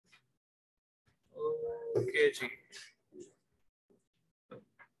Okay, G.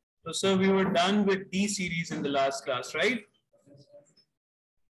 So, sir, we were done with D series in the last class, right?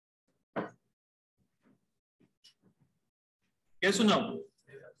 Yes or no?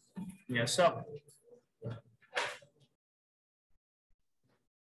 Yes, sir.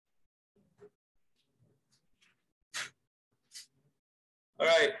 All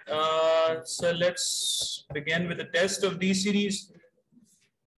right. So let's begin with the test of D series.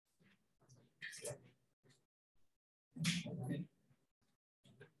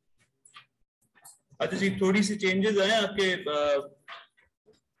 अच्छा जी, थोड़ी सी changes आए आपके क्या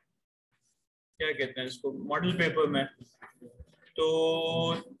कहते हैं इसको model paper में। तो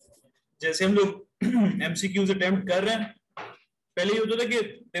जैसे हम लोग एमसीक्यूज अटेम्प्ट कर रहे हैं, पहले ये होता था कि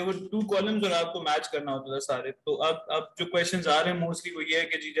देयर वर 2 कॉलम्स और आपको मैच करना होता था सारे। तो अब जो क्वेश्चंस आ रहे हैं मोस्टली वो ये है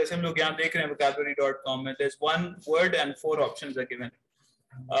कि जी जैसे हम लोग यहाँ देख रहे हैं vocabulary.com में, there's 1 word and 4 options are given.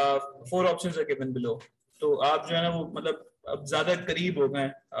 4 options are given below. तो आप जो है ना वो मतलब अब ज्यादा करीब हो गए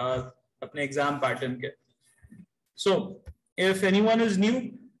अपने एग्जाम पैटर्न के। So if anyone is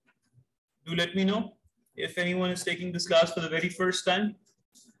new, do let me know. If anyone is taking this class for the very first time,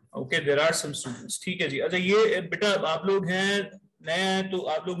 okay, there are some students. ठीक है जी। अच्छा ये बेटा आप लोग हैं नए हैं तो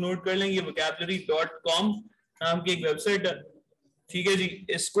आप लोग नोट कर लेंगे, vocabulary.com नाम की एक वेबसाइट है। ठीक है जी,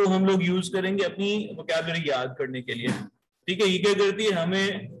 इसको हम लोग यूज करेंगे अपनी vocabulary याद करने के लिए। ठीक है, ये क्या करती है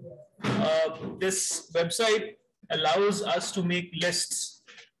हमें, this website allows us to make lists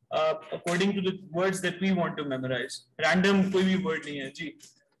according to the words that we want to memorize. Random कोई भी word नहीं है जी।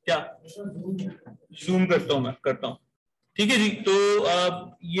 क्या zoom करता हूँ मैं, करता हूँ। ठीक है जी। तो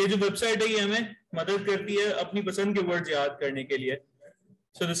ये जो वेबसाइट है ये हमें मदद करती है अपनी पसंद के वर्ड्स याद करने के लिए।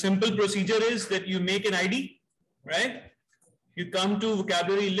 So the simple procedure is that you make an ID, right? You come to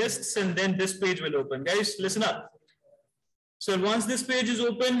vocabulary lists and then this page will open. Guys, listen up. So once this page is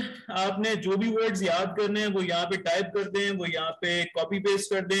open, आपने जो भी words याद करने हैं वो यहाँ पे type कर दें, वो यहाँ पे कॉपी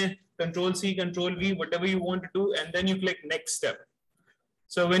पेस्ट कर दें, Ctrl+C, Ctrl+V, whatever you want to do, and then you click next step.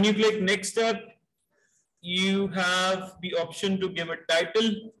 So when you click next step, you have the option to give a title.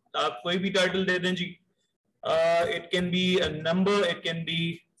 आप कोई भी title दे दें जी। It can be a number, it can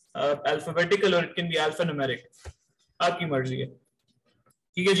be alphabetical, or it can be alphanumeric. आपकी मर्जी है।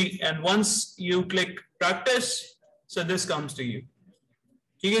 ठीक है जी। And once you click practice, so this comes to you.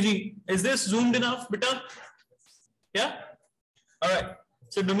 ठीक है जी। Is this zoomed enough, beta? Yeah. All right.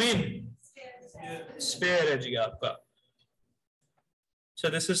 So domain sphere है जी आपका। So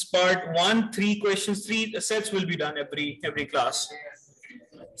this is part 1, 3 questions, 3 sets will be done every class.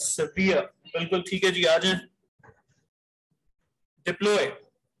 Severe, बिल्कुल ठीक है जी, आ जाएं। Deploy.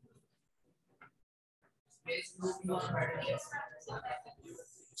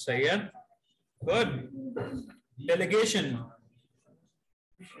 सही है, good. Delegation.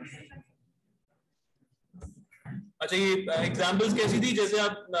 अच्छा ये एग्जाम्पल्स कैसी थी, जैसे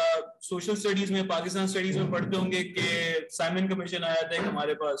आप सोशल स्टडीज में, पाकिस्तान स्टडीज में पढ़ते होंगे कि साइमन कमीशन आया था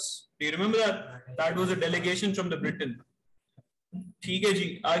हमारे पास। Do you remember that? That was a delegation from the Britain. ठीक है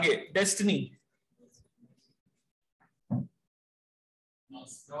जी, आगे डेस्टिनी।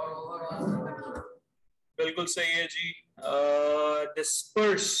 बिल्कुल सही है जी।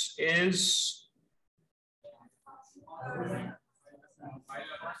 Disperse is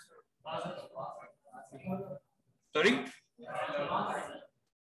sorry,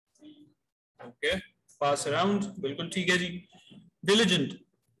 okay, pass around, बिल्कुल ठीक है जी। Diligent,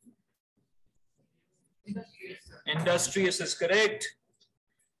 industrious is correct.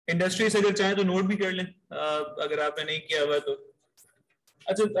 Industrious अगर चाहे तो नोट भी कर लें अगर आपने नहीं किया हुआ तो।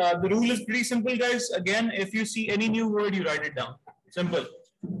 अच्छा, the rule is pretty simple guys. Again, if you see any new word, you write it down. Simple.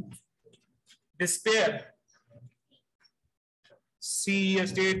 Despair, C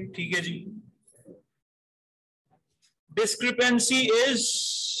estate, ठीक है जी। Discrepancy is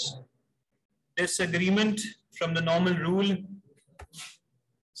disagreement from the normal rule.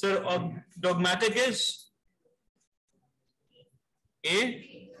 Sir, dogmatic is A,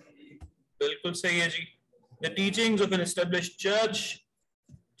 बिल्कुल सही है जी। The teachings of an established church,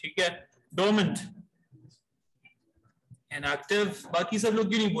 ठीक है। Dormant, inactive, बाकी सब लोग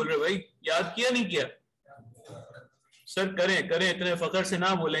क्यों नहीं बोल रहे भाई, याद किया नहीं किया? सर करें करें, इतने फखर से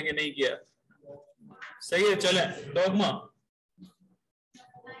ना बोलेंगे नहीं किया। सही है, चले। Dogma,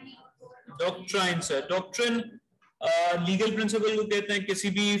 doctrine sir, doctrine legal principal को कहते हैं, किसी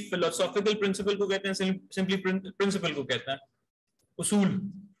भी फिलोसॉफिकल प्रिंसिपल को कहते हैं, सिंपली प्रिंसिपल को कहते हैं। उसूल,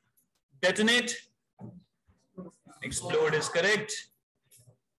 detonate, explode is correct.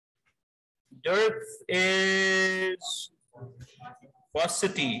 Dearth is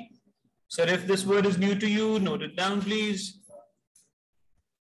paucity. Sir, if this word is new to you, note it down, please.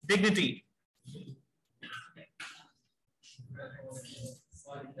 Dignity.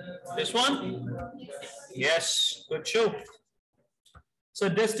 This one? Yes, good show. So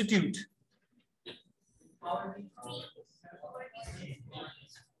destitute.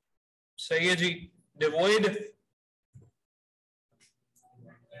 सही है जी. Devoid.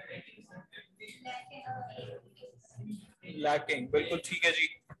 Lacking. बिल्कुल ठीक है जी.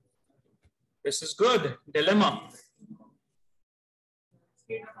 This is good. Dilemma.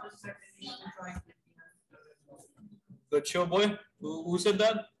 Good show, boy. Who said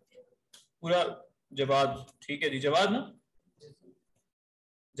that? पूरा जवाब. ठीक है जी. जवाब ना.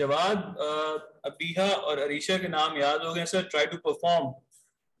 जवाब अबीहा और अरीशा के नाम याद हो गए सर. Try to perform.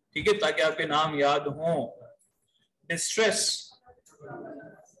 ठीक है, ताकि आपके नाम याद हों. Distress.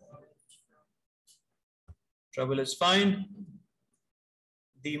 Trouble is fine.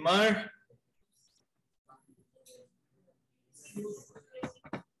 दीमर.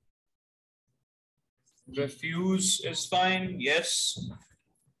 Refuse is fine. Yes.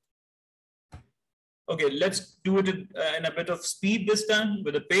 Okay, let's do it in a bit of speed this time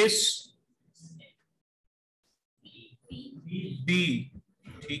with a pace. B.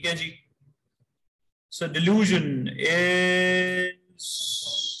 ठीक है जी. So delusion is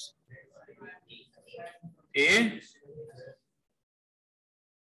A.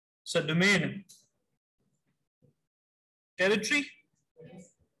 So domain. Territory.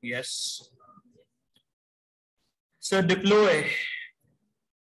 Yes. So deploy.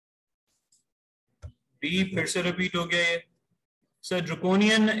 B फिर से repeat हो गया ये. So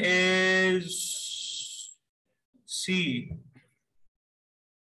draconian is C.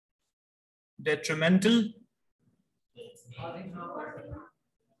 Detrimental.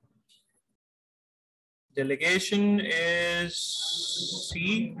 Delegation is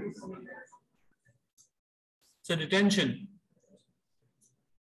C. So detention.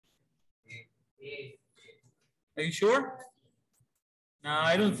 Are you sure? No,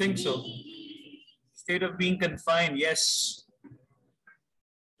 I don't think so. State of being confined. Yes.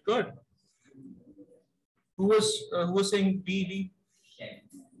 Good. Who was saying B?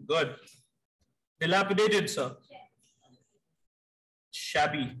 Good. Dilapidated, sir.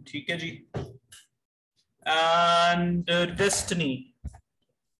 Shabby. ठीक है जी. And destiny.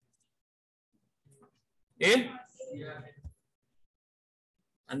 A.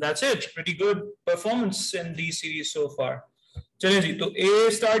 And that's it. Pretty good performance in these series so far. चलिए जी, तो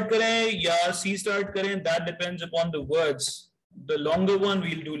A start करें या C start करें, that depends upon the words. The longer one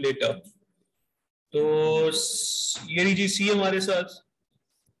we'll do later. तो ये लीजिए C हमारे साथ.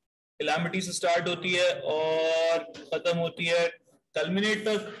 Calamity से start होती है और खत्म होती है culminate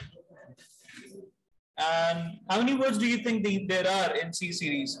तक. And how many words do you think there are in C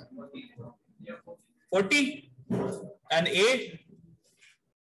series? 40. And A?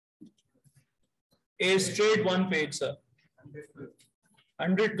 A straight one page, sir.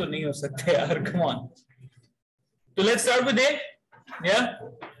 100 तो नहीं हो सकते यार. Come on. So let's start with A. Yeah.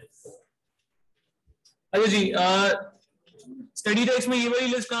 अच्छा जी. स्टडी टेक्स्ट में ये वाली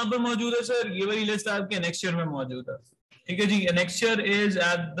लिस्ट कहाँ पर मौजूद है सर? ये वाली लिस्ट आपके नेक्स्ट में मौजूद है. ठीक है जी. Next is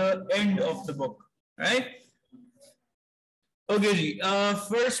at the end of the book. Right? Okay, ji.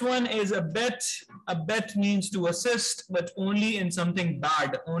 First one is a bet. A bet means to assist, but only in something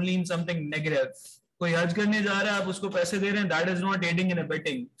bad, only in something negative. कोई हज करने जा रहा है, आप उसको पैसे दे रहे हैं, that is not aiding and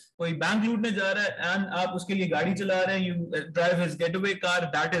abetting. कोई बैंक लूटने जा रहा है and आप उसके लिए गाड़ी चला रहे हैं, you drive his getaway car,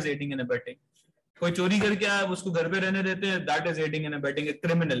 that is aiding and abetting. कोई चोरी करके आया, आप उसको घर पे रहने देते हैं, that is aiding and abetting, a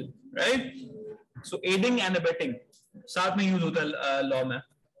criminal, right? So aiding and abetting साथ में यूज होता है लॉ में.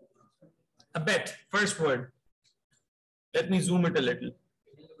 A bet, first word. Let me zoom it a little.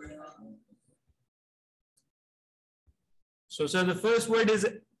 So the first word is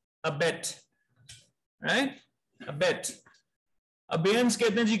a bet, right? A bet. Abeyance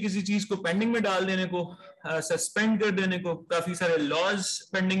कहते हैं जी किसी चीज को पेंडिंग में डाल देने को, सस्पेंड कर देने को. काफी सारे लॉज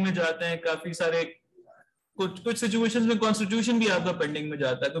पेंडिंग में जाते हैं, काफी सारे कुछ सिचुएशंस में कॉन्स्टिट्यूशन भी आपका पेंडिंग में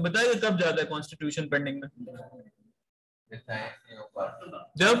जाता है. तो बताइए कब जाता है कॉन्स्टिट्यूशन पेंडिंग में?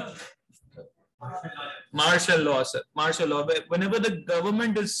 जब martial law, sir. Martial law. Whenever the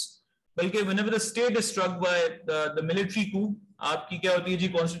government is, बल्कि whenever the state is struck by the military coup, आपकी क्या होती है जी?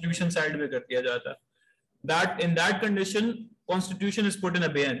 Constitution side में कर दिया जाता है. That in that condition, Constitution is put in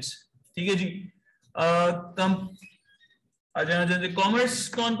abeyance. ठीक है जी. आजान कॉमर्स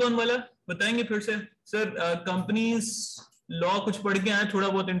कौन वाला बताएंगे फिर से सर? कंपनीज लॉ कुछ पढ़ के आए, थोड़ा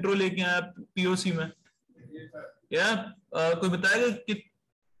बहुत इंट्रो लेके आए पीओसी में. या कोई बताएगा कि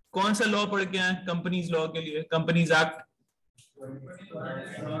कौन सा लॉ पढ़ के आए कंपनीज लॉ के लिए? Companies act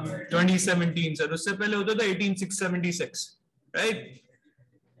 2017 sir. उससे पहले होता था 18676, राइट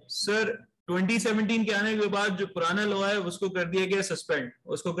सर? 2017 के आने के बाद जो पुराना लॉ है उसको कर दिया गया सस्पेंड,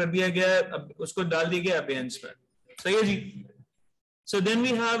 उसको कर दिया गया, उसको डाल दिया गया अबेयंस में। सही है जी। So then we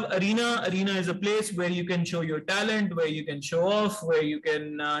have arena. Arena is a place where you can show your talent, where you can show off, where you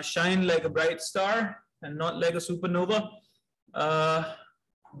can shine like a bright star and not like a supernova,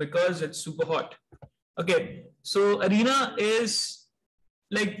 because it's super hot. Okay, so arena is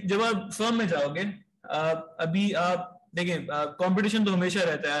like जब आप firm में जाओगे, अभी आप देखें competition तो हमेशा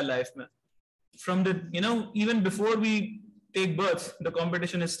रहता है लाइफ में. From the even before we take birth, the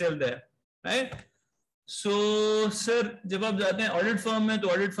competition is still there, right? So sir, जब आप जाते हैं ऑडिट फर्म में, तो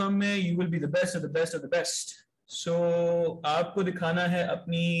ऑडिट फर्म में you will be the best of the best of the best. So आपको दिखाना है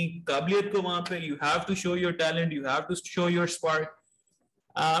अपनी काबिलियत को वहां पे. You have to show your talent, you have to show your spark,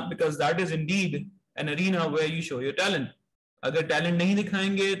 because that is indeed an arena where you show your talent. अगर talent नहीं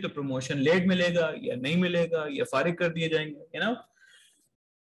दिखाएंगे तो प्रमोशन लेट मिलेगा या नहीं मिलेगा या फारिग कर दिए जाएंगे,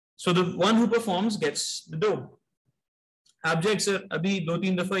 So the one who performs gets the dough. Abject sir, अभी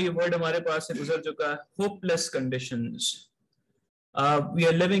 2-3 दफा ये वर्ड हमारे पास से गुजर चुका है. Hopeless conditions. We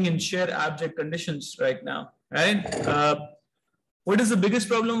are living in sheer abject conditions right now, right? What is the biggest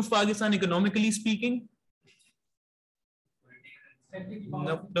problem of Pakistan economically speaking?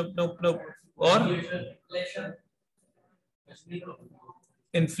 Nope. Or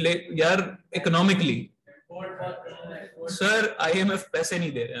inflate यार economically. Sir IMF पैसे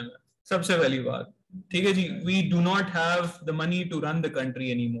नहीं दे रहे हैं, सबसे पहली बात. ठीक है जी. We do not have the money to run the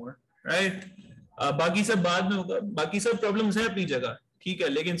country anymore, right? बाकी सब बाद में होगा, बाकी सब प्रॉब्लम्स है अपनी जगह, ठीक है,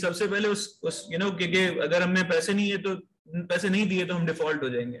 लेकिन सबसे पहले उस कि अगर हमें पैसे नहीं है तो पैसे नहीं दिए तो हम डिफॉल्ट हो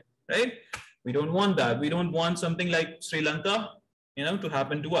जाएंगे, right? We don't want that. We don't want something like Sri Lanka, to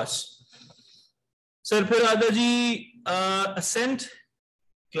happen to us. Sir फिर आता जी ascent,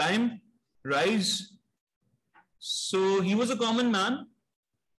 climb, rise. So he was a common man,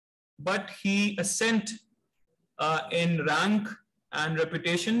 but he ascent in rank and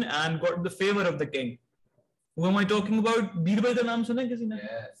reputation and got the favor of the king. Who am I talking about? Birbal का नाम सुना है किसी ने?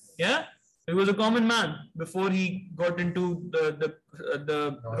 Yes. Yeah. He was a common man before he got into the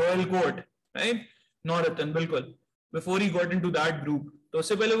royal court, right? Noratan, बिल्कुल. Before he got into that group. तो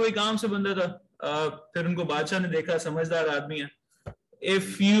उससे पहले वो एक आम से बंदा था. फिर उनको बादशाह ने देखा, समझदार आदमी है.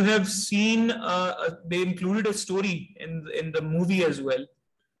 If you have seen, they included a story in the movie as well,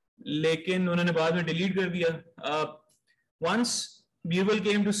 लेकिन उन्होंने बाद में delete कर दिया. Once Birbal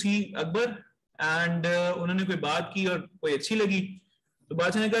came to see Akbar and उन्होंने कोई बात की और कोई अच्छी लगी, तो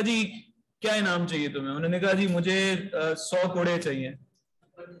बादशाह ने कहा जी क्या इनाम चाहिए तुम्हें? उन्होंने कहा जी मुझे 100 कोड़े चाहिए.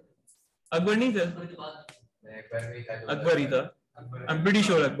 अकबर नहीं था, अकबर ही था. I'm pretty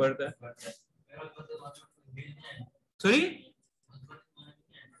sure अकबर था. Sorry?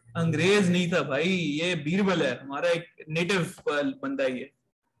 अंग्रेज नहीं था भाई, ये बीरबल है, हमारा एक नेटिव बंदा ही है.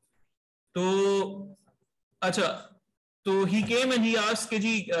 तो अच्छा, तो he came and he asked कि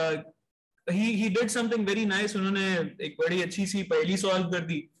जी he did something very nice. उन्होंने एक बड़ी अच्छी सी पहेली सॉल्व कर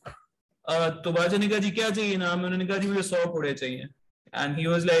दी. तो बादशाह ने कहा जी क्या चाहिए नाम? उन्होंने कहा जी मुझे 100 कोड़े चाहिए. And he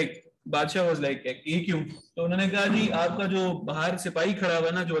was like, बादशाह was like ये क्यों? तो उन्होंने कहा जी आपका जो बाहर सिपाही खड़ा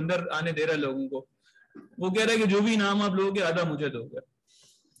हुआ ना, जो अंदर आने दे रहा है लोगों को, वो कह रहा है कि जो भी इनाम आप लोगे आधा मुझे दोगे.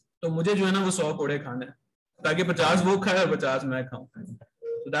 तो मुझे जो है ना वो 100 कोड़े खाने हैं, ताकि 50 वो खाए और 50 मैं खाऊं.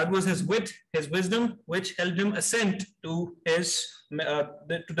 So that was his wit, his wisdom, which helped him ascend to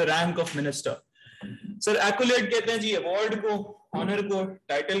the rank of minister. Sir, accolade कहते हैं जी अवार्ड को, ऑनर को,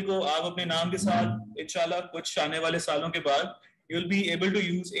 टाइटल को. आप अपने नाम के साथ इंशाल्लाह कुछ आने वाले सालों के बाद you will be able to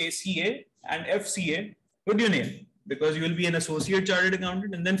use ACA and FCA with your name, because you will be an associate chartered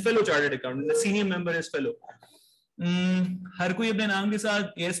accountant and then fellow chartered accountant. The senior member is fellow. हर कोई अपने नाम के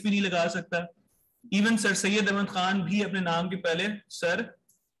साथ ASP नहीं लगा सकता. Even sir Syed Ahmad Khan भी अपने नाम के पहले सर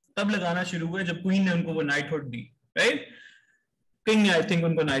तब लगाना शुरू हुए जब क्वीन ने उनको वो नाइटहुड दी, राइट? किंग ने आई थिंक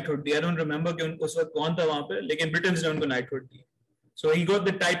उनको knighthood the. I don't remember कि उस वक्त कौन था वहां पे, लेकिन ब्रिटेन्स ने उनको knighthood the. So he got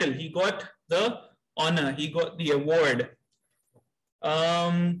the title, he got the honour, he got the award.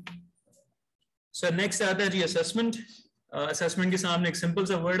 Sir next आता है जी असेसमेंट. असेसमेंट के सामने एक सिंपल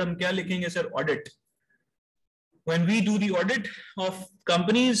सा वर्ड हम क्या लिखेंगे sir? Audit. When we do the audit of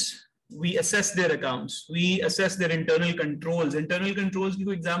companies, we assess their accounts, we assess their internal controls. Internal controls की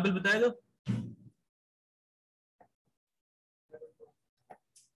कोई example बताएगा?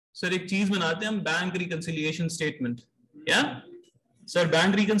 सर एक चीज बनाते हैं हम, बैंक रिकंसिलिएशन स्टेटमेंट. या सर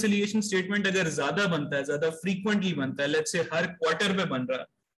बैंक रिकंसिलिएशन स्टेटमेंट अगर ज्यादा बनता है, ज्यादा फ्रीक्वेंटली बनता है, लेट्स से हर क्वार्टर पे बन रहा है,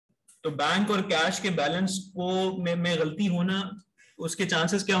 तो बैंक और कैश के बैलेंस को में गलती होना, उसके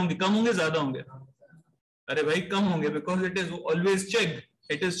चांसेस क्या होंगे? कम होंगे, ज्यादा होंगे? अरे भाई कम होंगे, because it is always checked,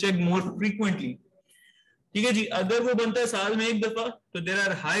 it is checked more frequently. ठीक है जी, अगर वो बनता है साल में एक दफा तो there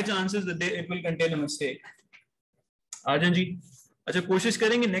are high chances that it will contain a mistake. आ जाए जी। अच्छा, कोशिश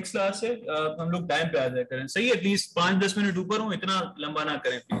करेंगे नेक्स्ट क्लास से हम लोग टाइम पे आ जाए करें, सही है, एटलीस्ट 5-10 मिनट ऊपर हो, इतना लंबा ना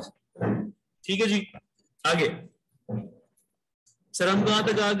करें प्लीज। ठीक है जी, आगे सर हम कहां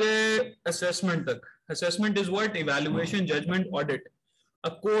तक आ गए? असेसमेंट तक। Assessment is what? Evaluation, judgement, audit.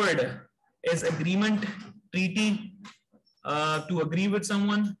 Accord is agreement, treaty, to agree with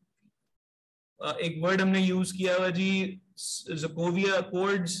someone. एक वर्ड हमने यूज किया हुआ जी, ज़कोविया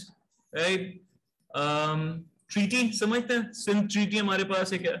अकॉर्ड्स, राइट। ट्रीटी समझते हैं, सिंध ट्रीटी हमारे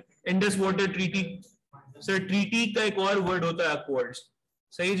पास है क्या, Indus water treaty. Sir treaty का एक और वर्ड होता है अकॉर्ड्स,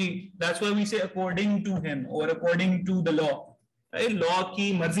 सही जी, दैट्स व्हाई वी से अकॉर्डिंग टू हिम और according to the law, right, law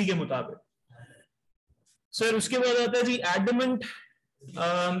की मर्जी के मुताबिक। सर उसके बाद आता है जी adamant.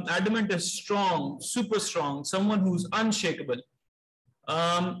 Adamant is strong, super strong, someone who is unshakeable.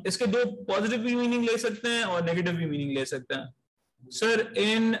 इसके दो पॉजिटिव भी मीनिंग ले सकते हैं और नेगेटिव भी मीनिंग ले सकते हैं। Sir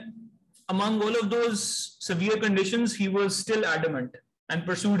in among all of those severe conditions he was still adamant and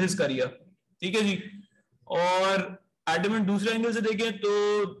pursued his career। ठीक है जी। और adamant दूसरे एंगल से देखें तो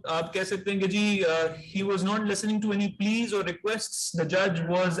आप कह सकते हैं कि जी he was not listening to any pleas or requests, the judge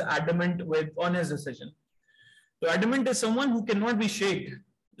was adamant on his decision। तो adamant is someone who cannot be shaked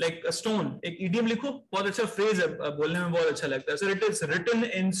like a stone। एक idiom लिखो, बहुत अच्छा फ्रेज है, बोलने में बहुत अच्छा लगता है sir, it is written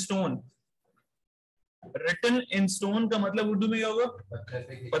in stone। written in stone का मतलब उर्दू में क्या होगा?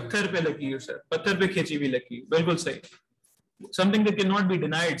 पत्थर पे लकीर सर, पत्थर पे खींची हुई लकीर, बिल्कुल सही। something that cannot be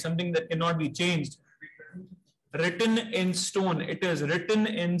denied, something that cannot be changed, written in stone, it is written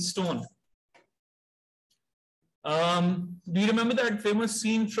in stone। Do you remember that famous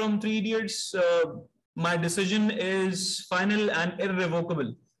scene from Three Idiots? My decision is final and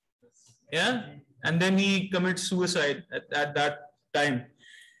irrevocable, yeah, and then he commits suicide at that time।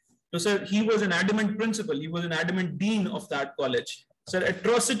 So sir, he was an adamant principal, he was an adamant dean of that college। Sir,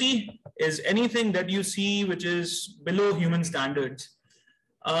 atrocity is anything that you see which is below human standards।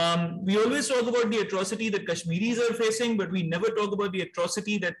 We always talk about the atrocity that Kashmiris are facing, but we never talk about the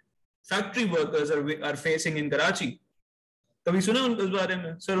atrocity that factory workers are facing in Karachi। कभी सुना उस बारे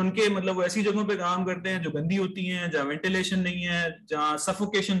में? Sir उनके मतलब वो ऐसी जगहों पे काम करते हैं जो गंदी होती हैं, जहाँ वेंटिलेशन नहीं है, जहाँ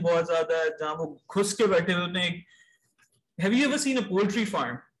सफोकेशन बहुत ज्यादा है, जहाँ वो घुस के बैठे होते हैं। Have you ever seen a poultry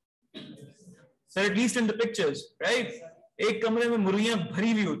farm? Sir, at least in the pictures, right? एक कमरे में मुर्गियां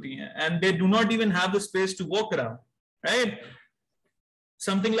भरी हुई होती हैं and they do not even have the space to walk around, right?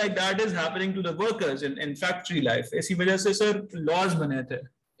 Something like that is happening to the workers in factory life। इसी वजह से सर laws बने थे,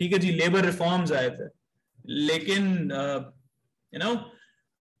 ठीक है जी, लेबर रिफॉर्म्स आए थे, लेकिन you know,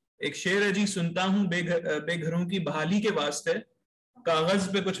 एक शेर है जी, सुनता हूँ बेघरों की बहाली के वास्ते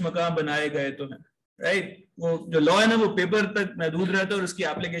कागज पे कुछ मकान बनाए गए तो हैं, राइट। वो जो लॉ है ना वो पेपर तक महदूद रहता है और उसकी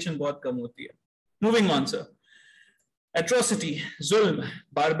एप्लीकेशन बहुत कम होती है। मूविंग ऑन सर, एट्रोसिटी, जुल्म,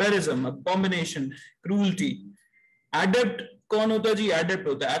 बारबेरिज्म, अबॉमिनेशन, क्रूअल्टी। एडेप्ट कौन होता है जी? एडेप्ट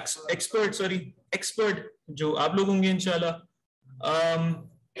होता है एक्सपर्ट, सॉरी एक्सपर्ट जो आप लोग होंगे इंशाल्लाह।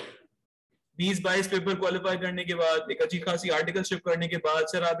 20-22 पेपर क्वालिफाई करने के बाद, एक अच्छी खासी आर्टिकलशिप करने के बाद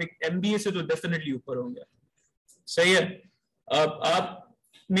सर आप एक एमबीए से तो डेफिनेटली ऊपर होंगे, सही है। आप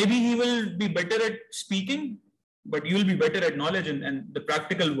maybe he will be better at speaking, but you will be better at knowledge and the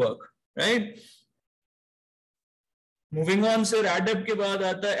practical work, right? Moving on sir, adept के बाद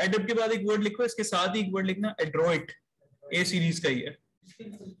आता है, adept के बाद एक वर्ड लिखो, इसके साथ ही एक वर्ड लिखना adroit, ए सीरीज का ही है,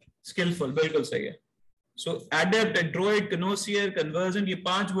 skillful, बिल्कुल सही है। So adept, adroit, connoisseur, conversant, ये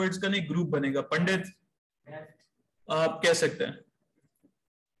 5 वर्ड्स का एक ग्रुप बनेगा, पंडित आप कह सकते हैं।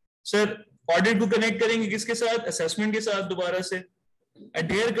 सर ऑडिट को कनेक्ट करेंगे किसके साथ? असेसमेंट के साथ दोबारा से।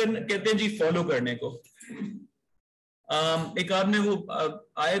 एडहेयर कहते हैं जी फॉलो करने को। एक आपने वो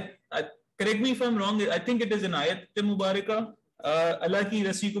आयत, correct me if I am wrong, I think it is an आयत मुबारका, अल्लाह की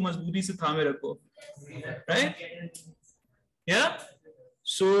रस्सी को मजबूती से थामे रखो, राइट? या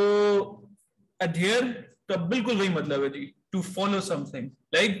सो एडहेयर का बिल्कुल वही मतलब है जी, to follow something,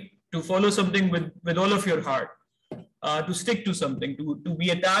 like to follow something with all of your heart, to stick to something, to be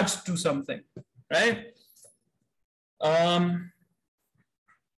attached to something, right?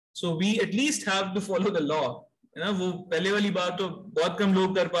 So we at least have to follow the law, है ना। वो पहले वाली बात तो बहुत कम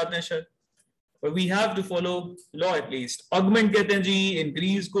लोग कर पाते हैं शायद, but we have to follow law at least। augment कहते हैं जी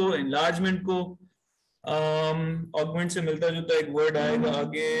increase को, enlargement को। augment से मिलता जुलता एक word आएगा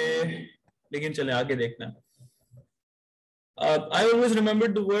आगे, लेकिन चले आगे देखना है। I always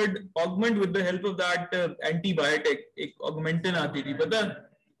remembered the word augment with the help of that antibiotic, एक augmentin आती थी, पता?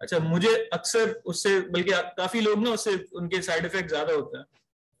 अच्छा, मुझे अक्सर उससे, बल्कि काफी लोग ना उससे उनके साइड इफेक्ट ज्यादा होते हैं।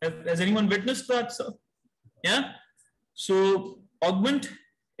 Has anyone witnessed that, sir? Yeah. So augment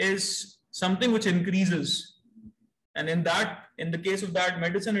is something which increases, and in the case of that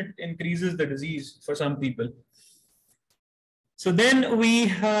medicine, it increases the disease for some people. So then we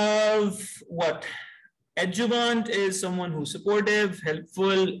have what? Adjuvant is someone who's supportive,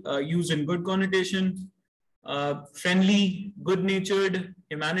 helpful, used in good connotation, friendly, good-natured,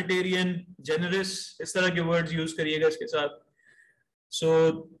 humanitarian, generous. इस तरह के words use करिएगा इसके साथ.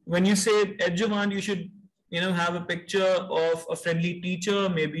 So when you say adjuvant, you should have a picture of a friendly teacher,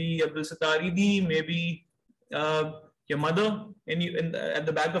 maybe Abdul Sattar Idi, maybe your mother at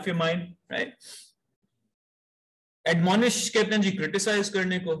the back of your mind, right? Admonish कहते हैं जी criticize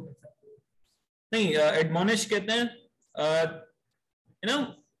करने को. नहीं, admonish कहते हैं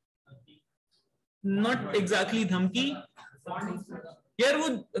not exactly धमकी. यार वो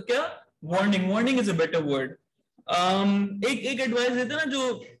क्या? Warning is a better word. एक एडवाइस देता है ना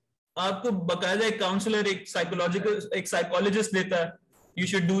जो आपको बकायदा एक काउंसलर, एक साइकोलॉजिस्ट देता है, यू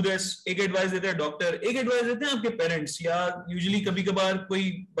शुड डू दिस. एक एडवाइस देता है डॉक्टर, एक एडवाइस देते हैं आपके पेरेंट्स, या यूजुअली कभी कभार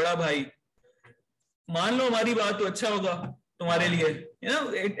कोई बड़ा भाई. मान लो हमारी बात तो अच्छा होगा तुम्हारे लिए,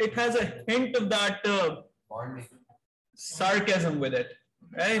 it has a hint of that sarcasm with it,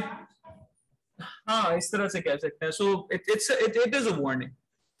 right? हाँ, इस तरह से कह सकते हैं. So it is a warning.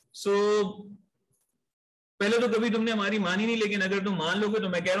 So पहले तो कभी तुमने हमारी मानी नहीं, लेकिन अगर तुम मान लोगे तो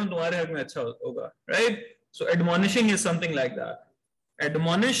मैं कह रहा हूं तुम्हारे हक में अच्छा होगा, right? So admonishing is something like that.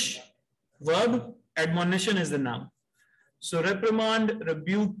 Admonish, verb, admonition is the noun. So reprimand,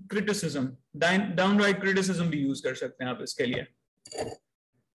 rebuke, criticism, downright criticism भी use कर सकते हैं आप इसके लिए.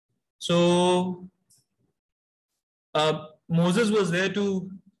 So Moses was there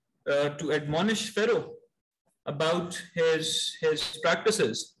to admonish Pharaoh about his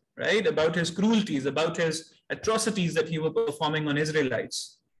practices, right? About his cruelties, about his atrocities that he was performing on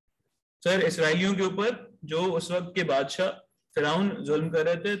Israelites. Sir, इसराइलियों के ऊपर जो उस वक्त के बादशाह फिरौन जुल्म कर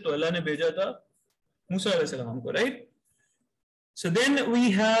रहे थे, तो अल्लाह ने भेजा था मूसा अलैहिस्सलाम को, right? So then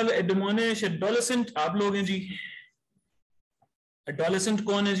we have admonish, adolescent. आप लोग हैं जी. Adolescent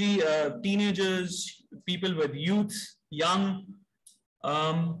कौन है जी? Teenagers, people with youth, young.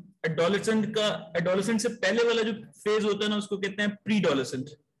 Adolescent से पहले वाला जो फेज होता है ना, उसको कहते हैं pre-adolescent.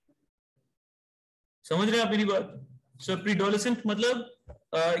 समझ रहे हैं आप मेरी बात? So pre-adolescent मतलब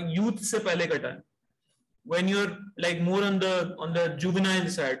youth से पहले का time, when you're like more on the juvenile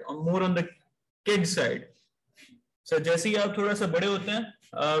side or more on the kid side. So जैसे ही आप थोड़ा सा बड़े होते हैं,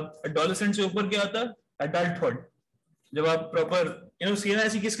 adolescent से ऊपर क्या आता है? Adulthood. जब आप proper सीना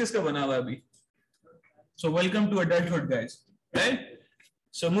ऐसी किस का बना हुआ है अभी. So welcome to adulthood, guys, right?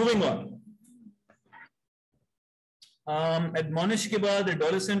 So moving on. Admonish के बाद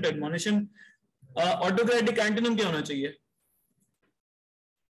adolescent, admonition. Autocratic antonym क्या होना चाहिए?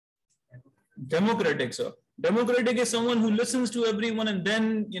 Democratic, sir. Democratic is someone who listens to everyone and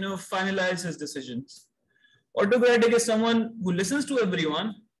then finalizes his decisions. Autocratic is someone who listens to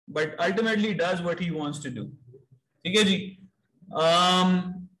everyone but ultimately does what he wants to do. ठीक है जी.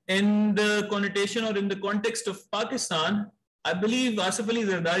 In the connotation or in the context of Pakistan, I believe Asif Ali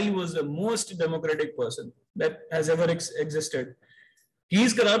Zardari was the most democratic person that has ever existed. He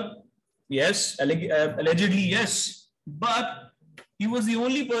is corrupt, yes, allegedly yes, but he was the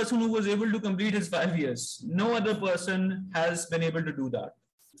only person who was able to complete his 5 years. No other person has been able to do that.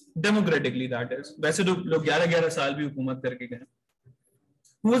 Democratically, that is. वैसे तो लोग 11-11 साल भी हुकूमत करके गए.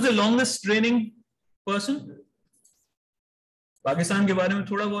 Who was the longest reigning person? Pakistan के बारे में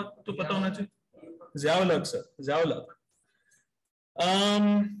थोड़ा बहुत तो पता होना चाहिए. ज़िया-उल हक, sir. ज़िया-उल हक.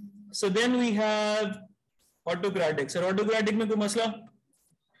 So then we have autocratic. Sir, autocratic में कोई मसला?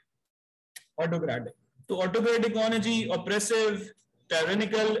 Autocratic. तो autocratic कौन है जी? Oppressive,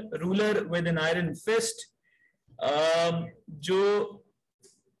 tyrannical ruler with an iron fist. जो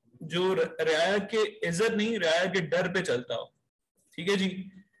रियाया के इज्जत नहीं, रियाया के डर पे चलता हो. ठीक है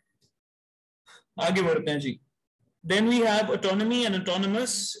जी. आगे बढ़ते हैं जी. Then we have autonomy and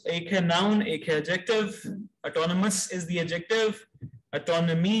autonomous. एक है noun, एक है adjective. Autonomous is the adjective.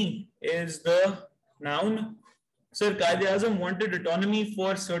 Autonomy is the noun. Sir, Qaid-e-Azam wanted autonomy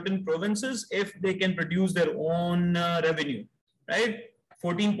for certain provinces if they can produce their own revenue, right?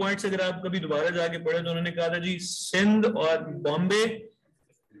 14 points अगर आप कभी दोबारा जाके पढ़े तो उन्होंने कहा था जी सिंध और बॉम्बे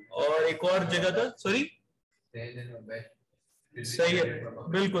और एक और जगह था, सॉरी, सही है,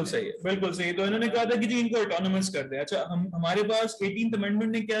 बिल्कुल सही है, बिल्कुल सही. तो इन्होंने कहा था कि जी इनको ऑटोनोमस कर दे. अच्छा, हमारे पास 18th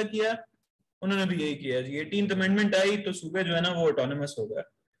अमेंडमेंट ने क्या किया? उन्होंने भी यही किया जी. 18th अमेंडमेंट आई तो सूबे जो है ना वो ऑटोनोमस हो गया.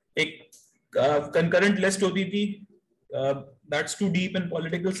 एक कंकरेंट लिस्ट होती थी, that's to deep in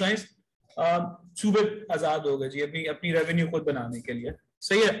political science. सूबे आजाद हो गए जी अपनी रेवेन्यू खुद बनाने के लिए.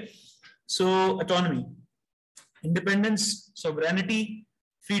 सही है. सो autonomy, independence, sovereignty,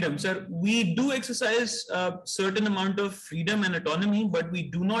 freedom, sir. We do exercise a certain amount of freedom and autonomy, but we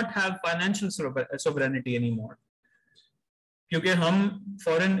do not have financial sovereignty anymore. क्योंकि हम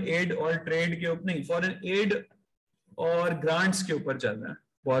foreign aid और trade के ऊपर नहीं, foreign aid और grants के ऊपर चल रहे हैं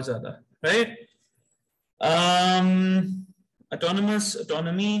बहुत ज़्यादा, right?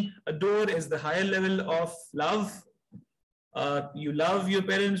 Autonomy, adore is the higher level of love. You love your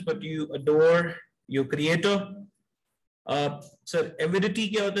parents, but you adore your creator. Sir, avidity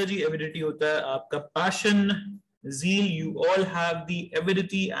क्या होता है जी? Avidity होता है आपका passion, zeal. You all have the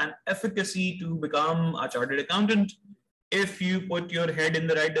avidity and efficacy to become a chartered accountant if you put your head in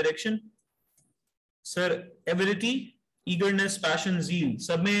the right direction. Sir, avidity, eagerness, passion, zeal.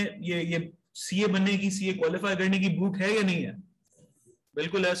 सब में ये CA बनने की, CA क्वालिफाई करने की भूख है या नहीं है?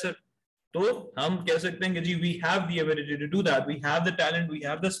 बिल्कुल है सर. तो हम कह सकते हैं कि जी we have the ability to do that. We have the talent, we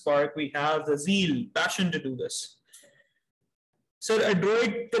have the spark, we have the zeal, passion to do this. Sir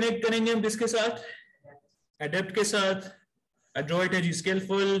adroit connect करेंगे हम किसके साथ? Adept के साथ. Adroit है जी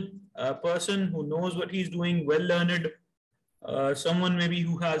skillful, a person who knows what he's doing, well learned, someone maybe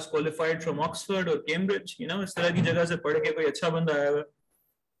who has qualified from Oxford or Cambridge, you know, इस तरह की जगह से पढ़ के कोई अच्छा बंदा आया हुआ.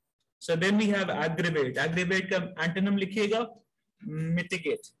 So then we have aggravate. Aggravate का antonym लिखिएगा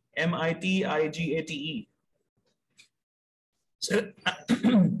mitigate. mitigate. So,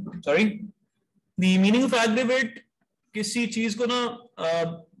 sorry. The meaning of aggravate किसी चीज को ना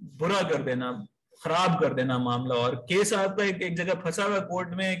बुरा कर देना, खराब कर देना मामला, और केस आपका एक जगह फंसा हुआ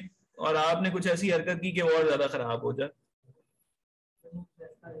कोर्ट में और आपने कुछ ऐसी हरकत की कि और ज्यादा खराब हो जाए.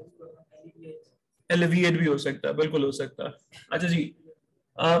 Alleviate भी हो सकता है, बिल्कुल हो सकता है. अच्छा जी.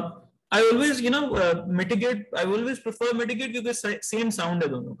 I always, mitigate. I always prefer mitigate क्योंकि same sound है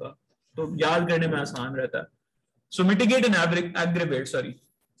दोनों का, तो याद करने में आसान रहता है. So mitigate and aggravate. Sorry,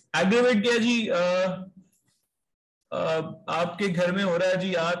 aggravate क्या जी? आपके घर में हो रहा है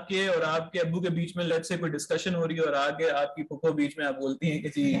जी, आपके और आपके अब्बू के बीच में लेट्स से कोई डिस्कशन हो रही है और आगे आपकी फुफो बीच में आप बोलती हैं कि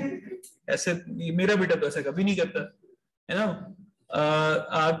जी ऐसे मेरा बेटा तो ऐसा कभी नहीं करता, है ना?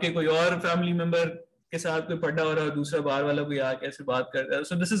 आपके कोई और फैमिली मेंबर के साथ कोई पढ़ा हो रहा है, दूसरा बाहर वाला कोई आके ऐसे बात करता है.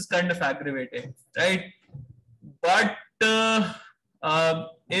 So this is kind of aggravating, right? But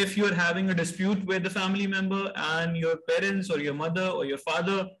if you're having a dispute with the family member and your parents or your mother or your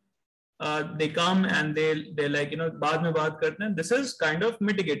father, they come and they're like, बाद में बात करते हैं. This is kind of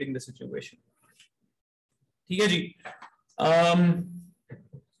mitigating the situation. ठीक है जी.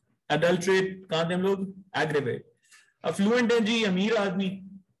 Adulterate कहाँ थे हम लोग? Aggravate. Affluent है जी, अमीर आदमी.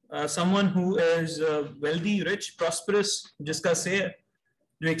 Someone who is wealthy, rich, prosperous, जिसका say है,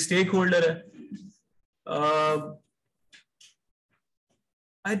 जो एक stakeholder है.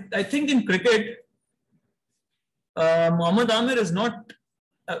 I think in cricket, Mohammad Amir is not.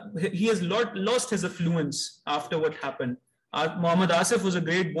 He has lost his affluence after what happened. Mohammad Asif was a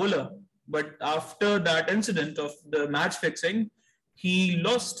great bowler, but after that incident of the match fixing, he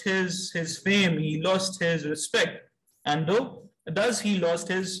lost his fame, he lost his respect, and he lost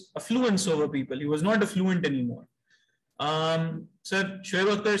his affluence over people. He was not affluent anymore. Sir Shoaib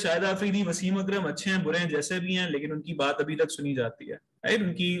Akhtar, Shahid Afridi, Wasim अकरम अच्छे हैं बुरे हैं जैसे भी हैं, लेकिन उनकी बात अभी तक सुनी जाती है, राइट?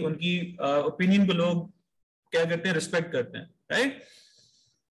 उनकी ओपिनियन को लोग क्या करते हैं? रिस्पेक्ट करते हैं, राइट?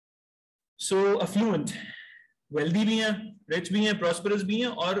 सो अफ्लुएंट, वेल्दी भी हैं, रिच भी हैं, प्रॉस्परस भी हैं,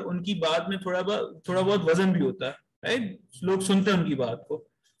 और उनकी बात में थोड़ा बहुत वजन भी होता है, राइट? लोग सुनते हैं उनकी बात को.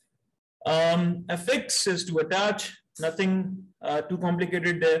 Affix is to attach, nothing too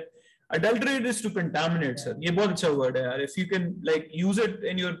complicated there. Adulterate is to contaminate, sir. ये बहुत अच्छा word है यार. If you can use it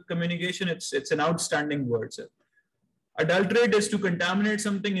in your communication, it's an outstanding word, sir. Adulterate is to contaminate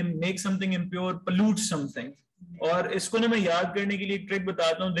something, make something impure, pollute something. और इसको ना मैं याद करने के लिए एक ट्रिक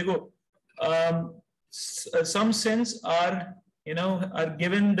बताता हूँ. देखो, some sins are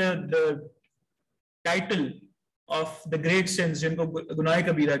given the title of the great sins, जिनको गुनाह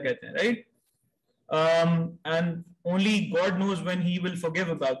कबीरा कहते हैं, right? And only God knows when He will forgive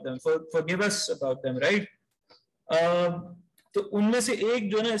about them, forgive us about them, right? तो उनमें से एक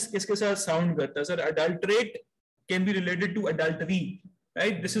जो ना इसके साथ sound करता है, sir. Adulterate can be related to adultery,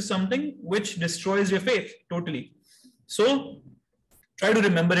 right? This is something which destroys your faith totally. So try to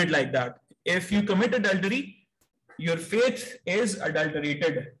remember it like that. If you commit adultery, your faith is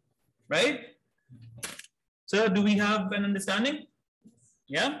adulterated, right? So do we have an understanding?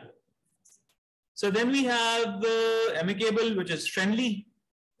 Yeah. So then we have amicable, which is friendly.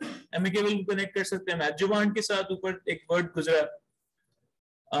 Amicable को connect कर सकते हैं adjuvant के साथ. ऊपर एक word गुजरा.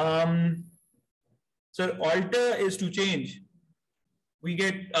 So alter is to change. We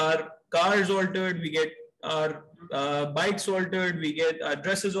get our cars altered, we get our bikes altered, we get our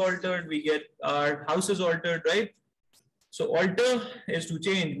dresses altered, we get our houses altered, right? So alter is to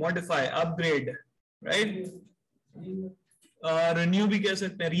change, modify, upgrade, right? Renew भी कह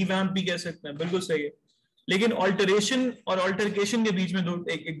सकते हैं, revamp भी कह सकते हैं, बिल्कुल सही है. लेकिन alteration और altercation के बीच में दो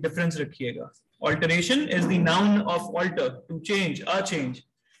एक difference रखिएगा. Alteration is the noun of alter, to change, a change.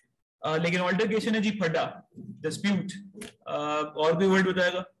 लेकिन altercation है जी फटा, dispute. और कोई word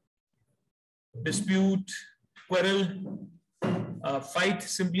बताएगा? Dispute, quarrel, fight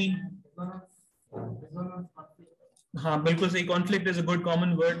simply. हाँ बिल्कुल सही. Conflict is a good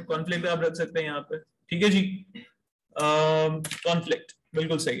common word. Conflict आप रख सकते हैं यहाँ पे. ठीक है जी. Conflict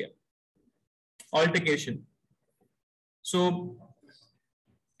बिल्कुल सही है. Altercation. So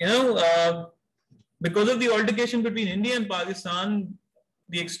because of the altercation between India and Pakistan,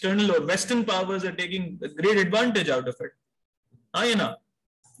 the external or Western powers are taking a great advantage out of it. हाँ ये ना.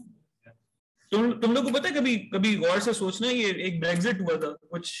 तुम लोग को पता है कभी कभी गौर से सोचना, ये एक ब्रेग्जिट हुआ था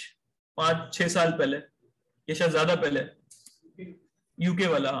कुछ 5-6 साल पहले या शायद ज्यादा पहले, यूके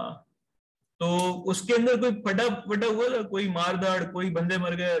वाला. हाँ तो उसके अंदर कोई फटा हुआ था, कोई मारदाड़, कोई बंदे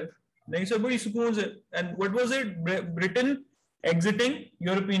मर गए. नहीं सर, बड़ी सुकून से. And what was it? Britain exiting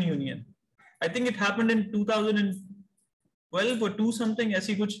European Union. I think it happened in 2012 or 2 something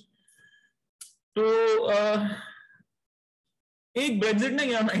ऐसी कुछ. तो एक ब्रेग्जिट ना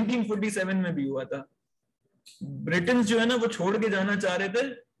यहाँ 1947 में भी हुआ था. ब्रिटेन जो है ना वो छोड़ के जाना चाह रहे थे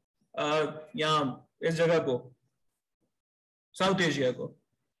यहाँ इस जगह को, साउथ एशिया को.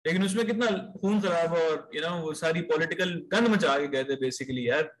 लेकिन उसमें कितना खून खराब और वो सारी पॉलिटिकल गंद मचा के गए थे बेसिकली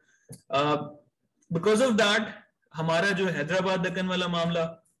यार. बिकॉज ऑफ दैट हमारा जो हैदराबाद दक्कन वाला मामला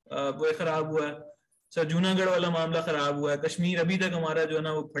वो खराब हुआ है. सर जूनागढ़ वाला मामला खराब हुआ है. कश्मीर अभी तक हमारा जो है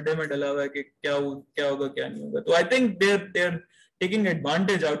ना वो फड्डे में डला हुआ है कि क्या होगा क्या नहीं होगा. तो I think they're taking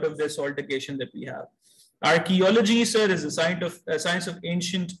advantage out of this altercation that we have. Archaeology, sir, is a science of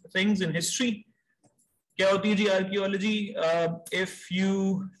ancient things in history. क्या होती है जी archaeology? If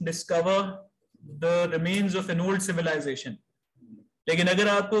you discover the remains of an old civilization. लेकिन अगर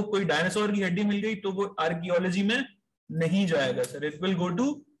आपको कोई dinosaur की हड्डी मिल गई तो वो आर्कियोलॉजी में नहीं जाएगा sir. It will go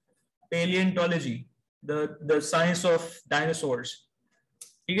to पेलियोंटोलॉजी, the science of dinosaurs.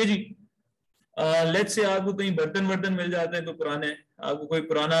 ठीक है जी. लेट्स से आपको कहीं बर्तन मिल जाते हैं, तो पुराने, आपको कोई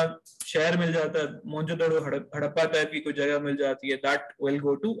पुराना शहर मिल जाता है, मोहनजोदड़ो हड़प्पा टाइप की कोई जगह मिल जाती है, that will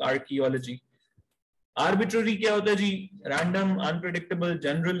go to archaeology. Arbitrary क्या होता है जी? Random, unpredictable,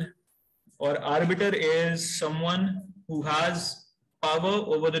 general. और orbiter is someone who has power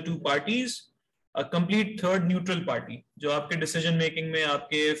over the two parties, a complete third neutral party जो आपके decision making में,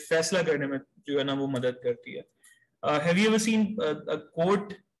 आपके फैसला करने में जो है ना वो मदद करती है. Have you ever seen a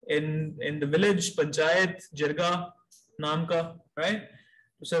court in the village, panchayat, जिरगा नाम का, right?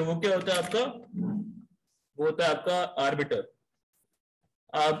 तो सर वो क्या होता है आपका? वो होता है आपका आर्बिटर.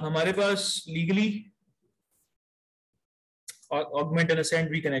 आप हमारे पास लीगली ऑगमेंट एंड असेंट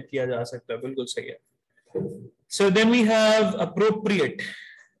भी कनेक्ट किया जा सकता है. बिल्कुल सही है. So then we have appropriate.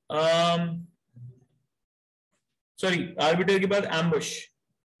 Sorry, arbiter के बाद ambush.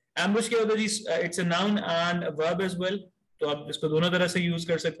 Ambush क्या होता है जी? It's a noun and a verb as well. तो आप इसको दोनों तरह से यूज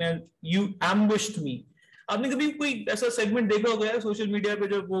कर सकते हैं. You ambushed me. आपने कभी कोई ऐसा सेगमेंट देखा होगा सोशल मीडिया पे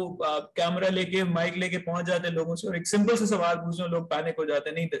जब वो कैमरा लेके, माइक लेके पहुंच जाते हैं लोगों से और एक सिंपल से सवाल पूछने, लोग पैनिक हो जाते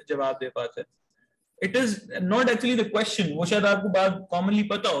हैं, नहीं जवाब दे पाते. It is not actually the question. वो शायद आपको बात कॉमनली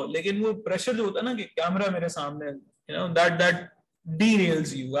पता हो, लेकिन वो प्रेशर जो होता है ना कि कैमरा मेरे सामने, that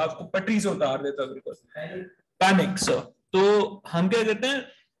derails you. आपको पटरी से उतार देता है बिल्कुल. Panic, sir. तो हम क्या करते हैं?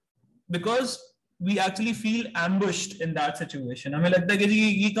 Because we actually feel ambushed in that situation. हमें लगता है कि जी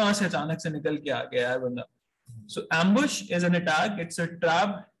ये कहाँ से अचानक से निकल के आ गया यार बंदा. So ambush is an attack. It's a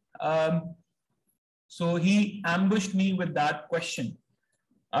trap. So he ambushed me with that question.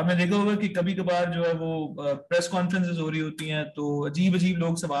 आपने देखा होगा कि कभी कभार जो है वो प्रेस कॉन्फ्रेंसेस हो रही होती हैं तो अजीब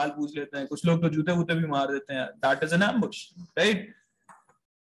लोग सवाल पूछ लेते हैं. कुछ लोग तो जूते वूते भी मार देते हैं. That is an ambush, right?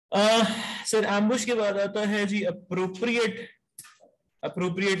 Sir ambush के बाद आता है जी अप्रोप्रिएट.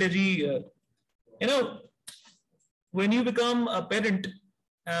 अप्रोप्रिएट है जी, when you become a parent,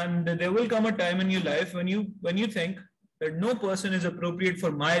 and there will come a time in your life when you think that no person is appropriate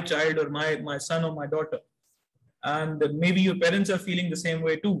for my child or my son or my daughter. And maybe your parents are feeling the same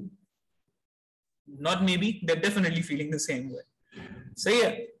way too. Not maybe, they're definitely feeling the same way. So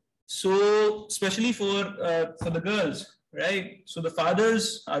yeah, so especially for the girls, right? So the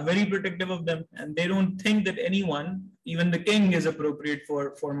fathers are very protective of them, and they don't think that anyone, even the king, is appropriate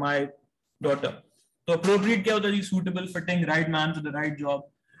for my daughter. So appropriate क्या होता है जी? Suitable, fitting, right man to the right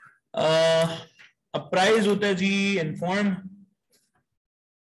job. Apprise होता है जी inform,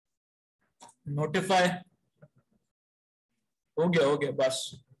 notify. हो गया बस.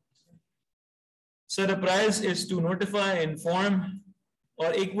 Sir apprise is to notify, inform,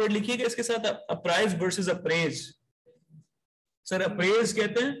 और एक वर्ड लिखिएगा इसके साथ, apprise versus apprise. Sir apprise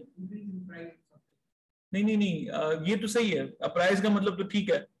कहते हैं, नहीं, ये तो सही है, अप्राइज का मतलब तो ठीक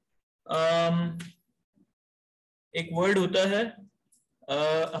है। एक वर्ड होता है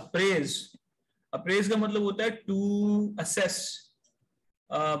अप्रेज, अप्रेज का मतलब होता है to assess.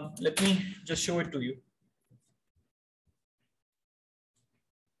 Let me just show it to you.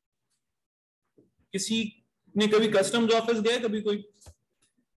 किसी ने कभी कस्टम्स ऑफिस गया कभी कोई?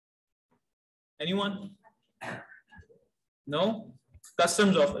 एनीवन? नो?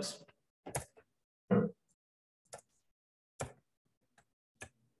 कस्टम्स ऑफिस,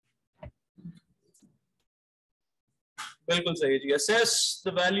 बिल्कुल सही है जी। असेस द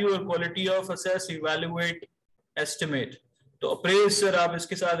वैल्यू और quality of, assess, evaluate, estimate. तो अप्रेज सर आप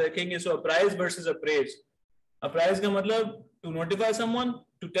इसके साथ रखेंगे, सो अप्राइज वर्सेस अप्रेज। अप्राइज का मतलब to notify someone,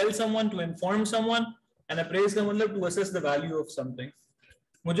 to tell someone, to inform someone, and apprise का मतलब to assess the value of something.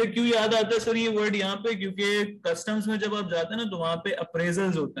 मुझे क्यों याद आता है सर ये वर्ड यहाँ पे, क्योंकि कस्टम्स में जब आप जाते हैं ना तो वहां पे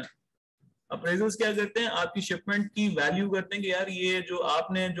अप्रेजल्स होते हैं। अप्रेजल्स क्या करते हैं, आपकी शिपमेंट की वैल्यू करते हैं कि यार ये जो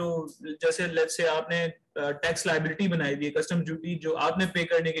आपने जो, जैसे लेट्स से आपने टैक्स लायबिलिटी बनाई हुई है, कस्टम ड्यूटी जो आपने पे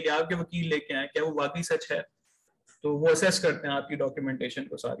करने के लिए आपके वकील लेके आए, क्या वो वाकई सच है? तो वो असेस करते हैं आपकी डॉक्यूमेंटेशन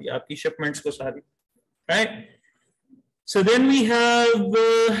को सारी, आपकी शिपमेंट्स को सारी, right? So then we have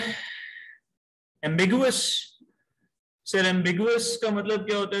ambiguous. Sir ambiguous का मतलब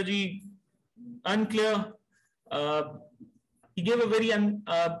क्या होता है जी? Unclear. he gave a very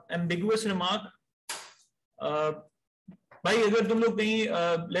ambiguous remark. भाई अगर तुम लोग कहीं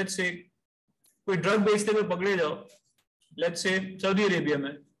लेट्स से कोई ड्रग बेचते हुए पकड़े जाओ, लेट्स से सऊदी अरेबिया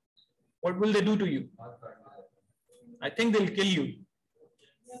में, what will they do to you? I think they'll kill you.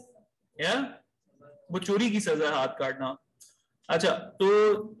 Yeah? वो चोरी की सजा है, हाथ काटना। अच्छा, तो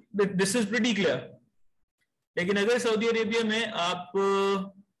दिस इज प्रीटी क्लियर। लेकिन अगर सऊदी अरेबिया में आप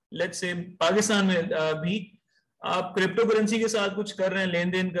लेट्स से पाकिस्तान में भी आप क्रिप्टो करेंसी के साथ कुछ कर रहे हैं,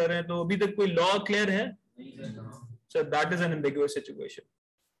 लेन देन कर रहे हैं, तो अभी तक कोई लॉ क्लियर है? So that is an ambiguous situation.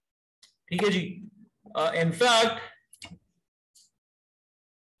 ठीक है जी। इनफैक्ट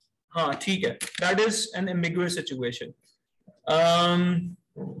हाँ ठीक है, that is an ambiguous situation.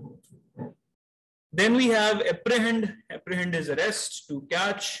 Then we have apprehend. Apprehend is arrest, to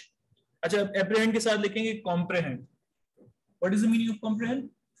catch. अच्छा, एप्रीहेंड के साथ लिखेंगे comprehend. What is the meaning of comprehend?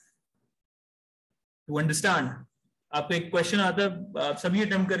 To understand. आपको एक क्वेश्चन आता है, आप सभी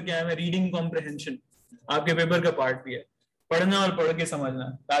अटेम्प्ट करके आए हैं, रीडिंग कॉम्प्रहेंशन आपके पेपर का पार्ट भी है, पढ़ना और पढ़ के समझना।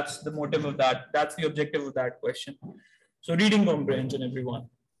 That's the motive of that, that's the objective of that question. So reading comprehension everyone.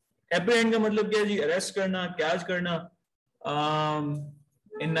 Apprehend का मतलब क्या है जी? अरेस्ट करना, कैच करना।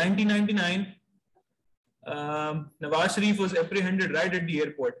 इन 1999 Nawaz Sharif was apprehended right at the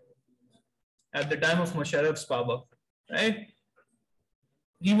airport at the time of Musharraf's power, right?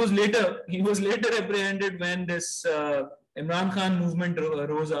 He was later apprehended when this Imran Khan movement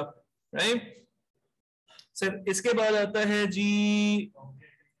rose up, right? Sir, इसके बाद आता है जी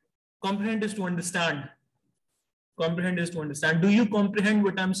comprehend is to understand. Comprehend is to understand. Do you comprehend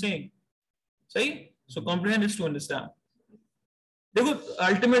what I'm saying? सही? So comprehend is to understand. देखो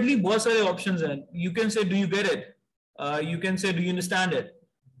ultimately बहुत सारे options हैं. You can say do you get it? You can say do you understand it?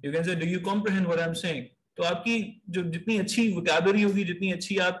 You can say do you comprehend what I'm saying? तो आपकी जो जितनी अच्छी वोकैबुलरी होगी, जितनी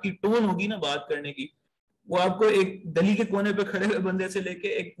अच्छी आपकी टोन होगी ना बात करने की, वो आपको एक गली के कोने पे खड़े हुए बंदे से लेके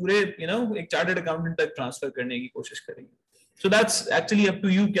एक पूरे एक चार्टर्ड अकाउंटेंट तक ट्रांसफर करने की कोशिश करेंगे. So that's actually up to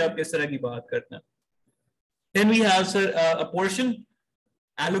you कि आप किस तरह की बात करते हैं. Then we have sir a portion.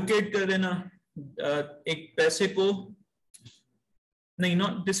 Allocate कर देना एक पैसे को, नहीं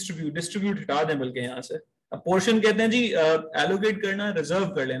नॉट डिस्ट्रीब्यूट, डिस्ट्रीब्यूट हटा दें बल्कि यहाँ से. पोर्शन कहते हैं जी एलोकेट करना, रिजर्व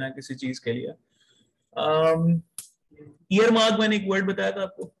कर लेना किसी चीज के लिए. ईयर मार्क मैंने एक वर्ड बताया था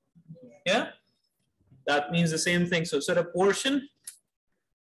आपको, या that means the same thing. So sir a portion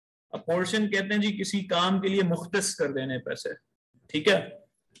कहते हैं जी किसी काम के लिए मुख्तस कर देने पैसे, ठीक है,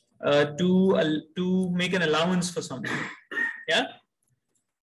 to make an allowance for something. या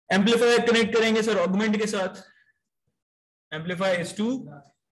एम्पलीफायर कनेक्ट करेंगे सर ऑगमेंट के साथ. Amplify is to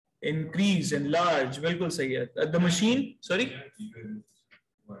increase, enlarge, बिल्कुल सही है. द मशीन, सॉरी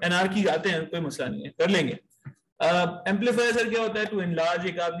एनआरकी आते हैं, कोई मसला नहीं है, कर लेंगे. एम्पलीफायर सर क्या होता है? To enlarge.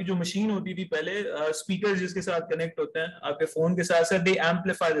 एक आपकी जो मशीन होती थी पहले, स्पीकर जिसके साथ कनेक्ट होते हैं आपके फोन के साथ, sir they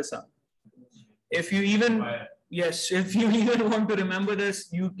amplify the sound. If you even if you even want to remember this,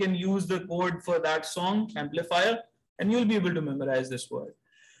 you can use the code for that song amplifier and you'll be able to memorize this word.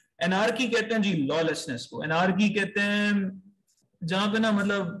 एनआरकी कहते हैं जी lawlessness को. एनआरकी कहते हैं जहां पे ना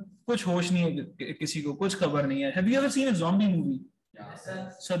मतलब कुछ होश नहीं है किसी को, कुछ खबर नहीं है. Have you ever seen a zombie movie?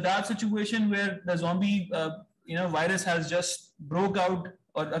 So that situation where the zombie virus has just broke out,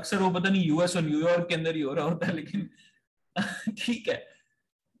 और अक्सर वो पता नहीं यूएस और न्यूयॉर्क के अंदर ही हो रहा होता है, लेकिन ठीक है,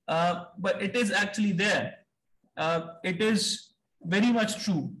 but it is actually there. It is very much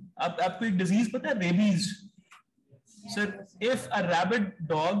true. आपको एक disease पता है, rabies? Sir, if a rabid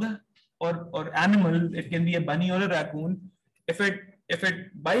dog or animal, it can be a bunny or a raccoon, if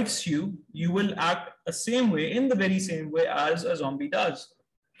it bites you, you will act the same way, in the very same way as a zombie does.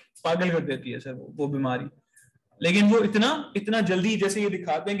 पागल कर देती है sir वो बीमारी, लेकिन वो इतना जल्दी, जैसे ये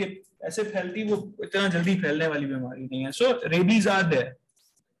दिखाते हैं कि ऐसे फैलती, वो इतना जल्दी फैलने वाली बीमारी नहीं है. सो रेबीज आर देयर.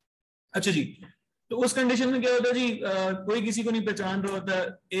 अच्छा जी, तो उस कंडीशन में क्या होता है जी, कोई किसी को नहीं पहचान रहा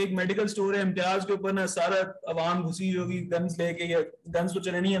होता, एक मेडिकल स्टोर है, इम्तियाज के ऊपर ना सारा अवाम घुसी होगी गन्स लेके, या गन्स तो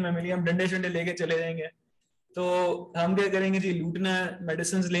चले नहीं हमें मिली, हम डंडे शंडे लेके चले जाएंगे, तो हम क्या करेंगे जी, लूटना है,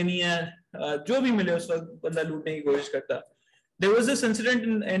 मेडिसिन लेनी है, जो भी मिले उस वक्त बंदा लूटने की कोशिश करता. There was this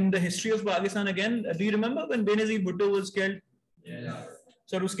incident in the history of Pakistan again. Do you remember when Benazir Bhutto was killed? Yeah.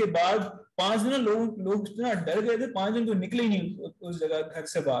 Sir उसके बाद 5 दिन लोग इतना डर गए थे, 5 दिन तो निकले ही नहीं उस जगह घर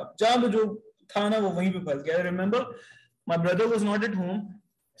से बाहर, जहाँ जो था ना वो वहीं पे फंस गया. Remember, my brother was not at home,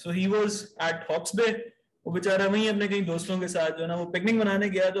 so he was at Hawks Bay. वो बेचारा वहीं अपने कई दोस्तों के साथ जो ना वो पिकनिक मनाने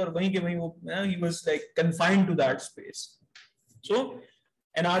गया था, और वहीं के वहीं वो he was like confined to that space. So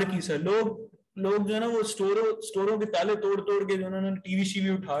anarchy sir, लोग जो है ना वो स्टोरों के ताले तोड़ के जो उन्होंने टीवी शीवी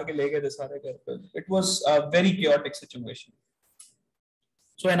उठा के ले गए थे सारे घर पे. It was a very chaotic situation.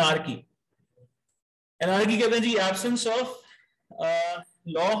 So anarchy कहते हैं जी absence of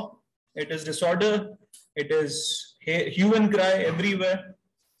law, it is disorder, it is hue and cry everywhere.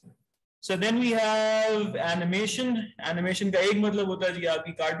 So then we have animation का एक मतलब होता है जी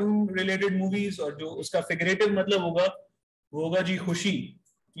आपकी कार्टून रिलेटेड मूवीज, और जो उसका फिगरेटिव मतलब होगा वो होगा जी खुशी.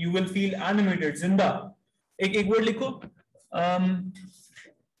 You will feel animated, जिंदा. एक वर्ड लिखो,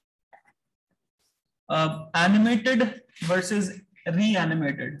 animated versus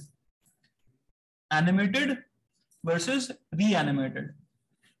reanimated. Animated versus reanimated.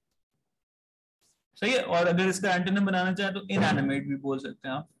 सही है. और अगर इसका एंटोनिम बनाना चाहे तो inanimate भी बोल सकते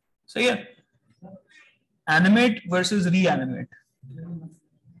हैं आप. सही है. Animate versus reanimate.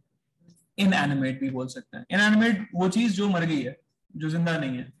 Inanimate भी बोल सकते हैं. Inanimate वो चीज जो मर गई है, जो जिंदा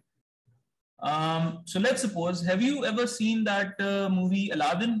नहीं है. So let's suppose, have you ever seen that movie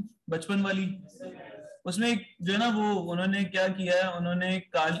Aladdin, बचपन वाली? उसमें एक जो है ना वो उन्होंने क्या किया है, उन्होंने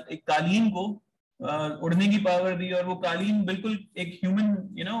एक कालीन को उड़ने की पावर दी, और वो कालीन बिल्कुल एक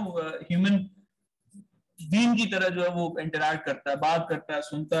ह्यूमन बीइंग की तरह जो है वो इंटरैक्ट करता है, बात करता है,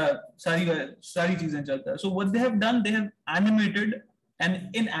 सुनता है, सारी चीजें चलता है. So what they have done, they have animated an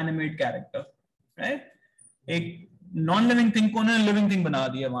inanimate character, right? एक नॉन लिविंग थिंग को उन्होंने लिविंग थिंग बना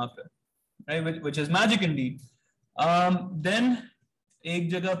दिया वहां पे, right? Which is magic indeed. Then एक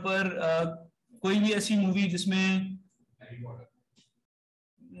जगह पर कोई भी ऐसी मूवी जिसमें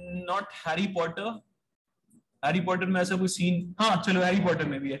नॉट हैरी पॉटर में ऐसा कोई सीन, हाँ चलो हैरी पॉटर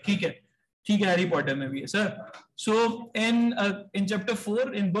में भी है, ठीक है हैरी पॉटर में भी है sir. So in chapter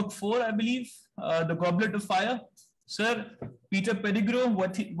 4 in book 4 I believe, the goblet of fire, sir Peter पेडिग्रो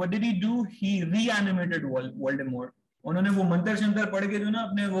what did he do? He reanimated Voldemort. उन्होंने वो मंत्र शंतर पढ़ के जो ना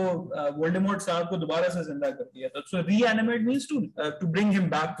अपने वो वोल्डेमॉर्ट साहब को दोबारा से जिंदा कर दिया था. So reanimate means to bring him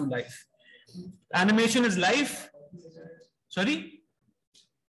back to life. Animation is life. Sorry,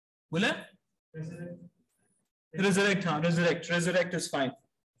 बोला? Resurrect, हाँ resurrect is fine.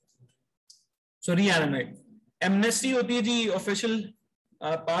 So reanimate. Amnesty होती है जी official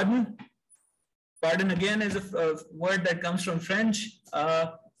pardon again is a word that comes from French.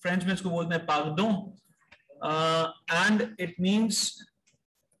 French में इसको बोलते हैं pardon. And it means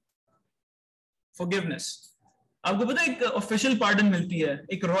forgiveness. आपको पता है एक ऑफिशियल पार्डन मिलती है,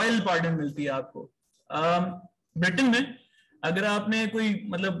 एक रॉयल पार्डन मिलती है आपको. ब्रिटेन में अगर आपने कोई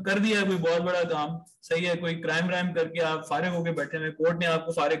मतलब कर दिया है कोई बहुत बड़ा काम, सही है, कोई क्राइम करके आप फारिग होके बैठे हैं, कोर्ट ने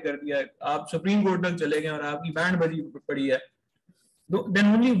आपको फारिग कर दिया है, आप सुप्रीम कोर्ट तक चले गए और आपकी बैंड बजी पड़ी है, then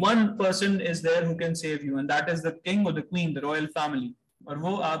only one person is there who can save you, and that is the king or the queen, the royal family. और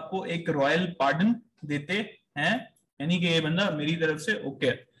वो आपको एक रॉयल पार्डन देते हैं, यानी कि ये बंदा मेरी तरफ से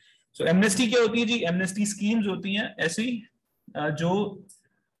ओके. सो एमनेस्टी क्या होती है जी? एमनेस्टी स्कीम्स होती हैं ऐसी जो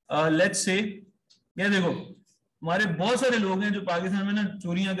लेट्स से, ये देखो हमारे बहुत सारे लोग हैं जो पाकिस्तान में ना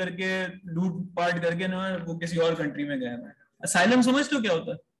चोरियां करके लूट पाट करके ना वो किसी और कंट्री में गए हैं. असाइलम समझते हो क्या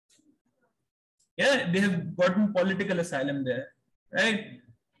होता है? Yeah, they have gotten political asylum there, right?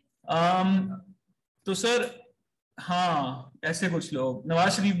 तो सर हाँ ऐसे कुछ लोग,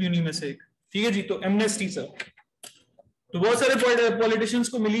 नवाज शरीफ भी उन्हीं में से एक, ठीक है जी. तो एमनेस्टी सर, तो बहुत सारे पॉलिटिशियंस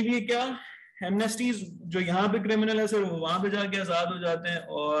को मिली भी है क्या एमनेस्टीज जो यहाँ पे क्रिमिनल है सर वो वहां पे जाके आजाद हो जाते हैं,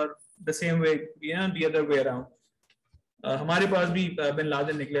 और the same way the other way around. हमारे पास भी बिन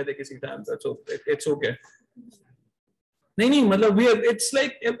लादेन निकले थे किसी टाइम पर, सो इट्स ओके। नहीं मतलब we it's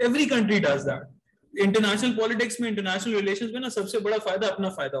like every country does that. International politics में, इंटरनेशनल रिलेशंस में ना सबसे बड़ा फायदा अपना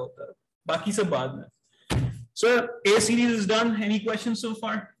फायदा होता है, बाकी सब बाद में। Sir A series is done. Any questions so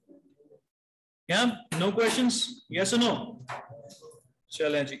far? Yeah, no questions? Yes or no?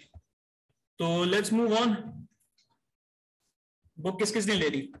 चलें जी, तो let's move on. बुक किस किसने ले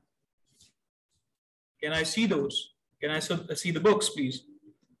ली? Can I see those? Can I see the books, please?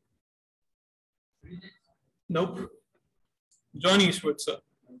 Nope. John Eastwood, sir.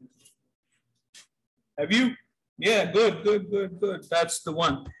 Have you? Yeah, good. That's the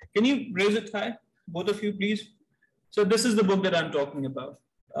one. Can you raise it high, both of you, please? So this is the book that I'm talking about,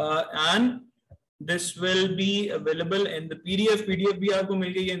 and this will be available in the PDF. PDF भी आपको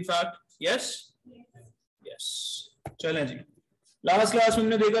मिल गई है, in fact. Yes. चलें जी। Last class में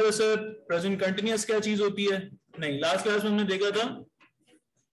हमने देखा था sir present continuous क्या चीज होती है? नहीं, लास्ट क्लास में हमने देखा था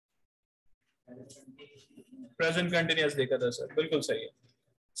प्रेजेंट कंटिन्यूअस देखा था सर, बिल्कुल सही है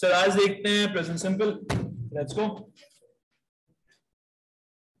सर। आज देखते हैं present simple. Let's go.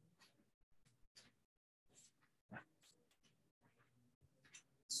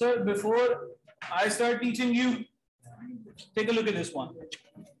 Sir, before I start teaching you, take a look at this one,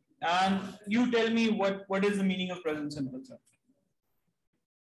 and you tell me what is the meaning of present simple, sir.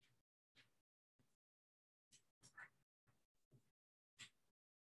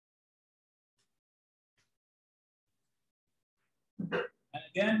 And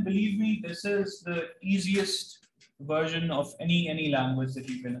again, believe me, this is the easiest version of any language that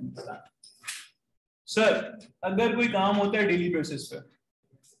you can understand. Sir, अगर कोई काम होता है daily basis पे,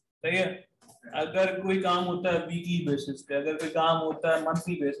 सही है, अगर कोई काम होता है वीकली बेसिस पे, अगर कोई काम होता है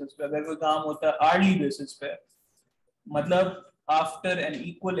मंथली बेसिस पे, अगर कोई काम होता है आवर्ली बेसिस पे, मतलब after N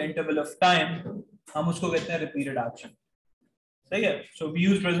equal interval of time, हम उसको कहते हैं रिपीटेड एक्शन। सही है, so we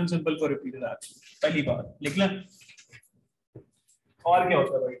use present simple for repeated action. पहली बात लिख लें। और क्या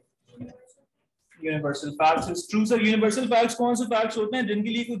होता है भाई? Universal facts is true sir. Universal facts कौन से फैक्ट्स होते हैं जिनके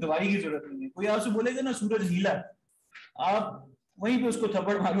लिए कोई दवाई की जरूरत नहीं है? कोई आपसे बोलेगा ना सूरज नीला है, आप वहीं पे उसको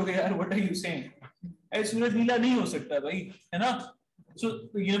थप्पड़ मारोगे, यार व्हाट आर यू सेइंग? ऐ सूरज नीला नहीं हो सकता भाई, है ना? So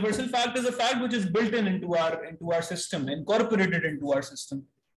universal fact is a fact which is built into our system, incorporated into our system.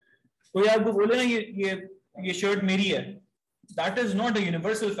 कोई आपको बोले ना ये शर्ट मेरी है, that is not a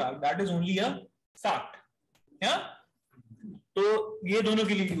universal fact, that is only a fact. yeah? तो ये दोनों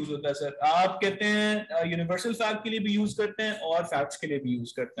के लिए यूज होता है सर। आप कहते हैं यूनिवर्सल फैक्ट के लिए भी यूज करते हैं और फैक्ट्स के लिए भी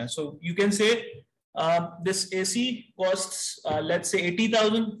यूज करते हैं। So you can say this AC costs let's say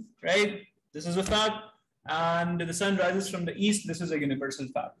 80,000, right? This is a fact. And the sun rises from the east, this is a universal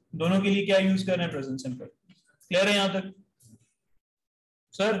fact. दोनों के लिए क्या यूज कर रहे हैं? Present simple. क्लियर है यहाँ तक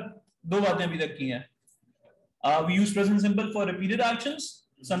सर? दो बातें अभी तक की हैं। We use present simple for repeated actions,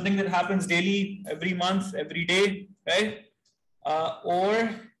 something that happens daily, every month, every day, right? Or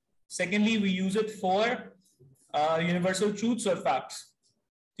secondly, we use it for universal truths or facts.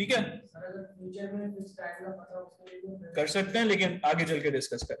 ठीक है, कर सकते हैं, लेकिन आगे चल के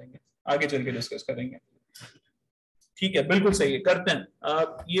डिस्कस करेंगे। ठीक है, बिल्कुल सही है, करते हैं।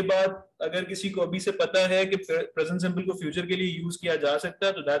 ये बात अगर किसी को अभी से पता है कि प्रेजेंट सिंपल को फ्यूचर के लिए यूज किया जा सकता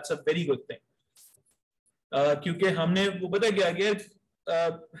है, तो that's a very good thing. क्योंकि हमने वो पता क्या किया,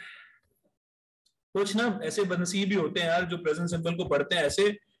 कुछ ना ऐसे बदनसीब भी होते हैं यार जो प्रेजेंट सिंपल को पढ़ते हैं ऐसे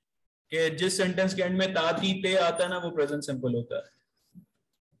कि जिस सेंटेंस के एंड में ताती ते आता है ना, वो प्रेजेंट सिंपल होता है।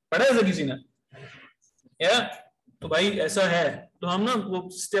 पढ़ा है किसी ने? या तो भाई ऐसा है, तो हम ना वो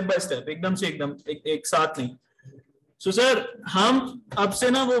स्टेप बाय स्टेप एकदम से एक साथ नहीं। सो सर हम अब से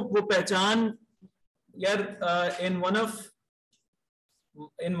ना वो पहचान यार, in one of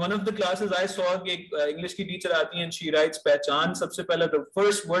the classes I saw कि इंग्लिश की टीचर आती है, शी राइट्स पहचान। सबसे पहला the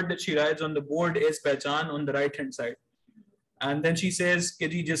first word that she writes on the board is पहचान on the right hand side, and then she says कि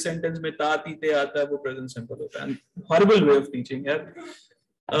जी जिस सेंटेंस में ता ती ते आता है वो प्रेजेंट सिंपल होता है। हॉरिबल वे ऑफ टीचिंग यार।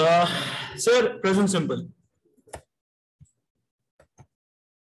 सर प्रेजेंट सिंपल,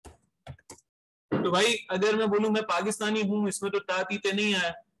 तो भाई अगर मैं बोलूं मैं पाकिस्तानी हूं, इसमें तो ता ती ते नहीं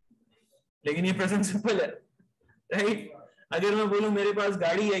आया, लेकिन ये प्रेजेंट सिंपल है, राइट? अगर मैं बोलूं मेरे पास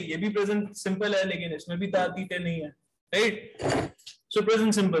गाड़ी है, ये भी प्रेजेंट सिंपल है, लेकिन इसमें भी ता ती ते नहीं है, राइट? सो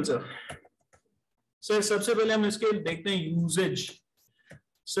प्रेजेंट सिंपल सर। सर सबसे पहले हम इसके देखते हैं usage.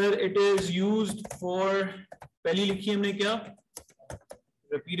 Sir it is used for, पहली लिखी हमने क्या?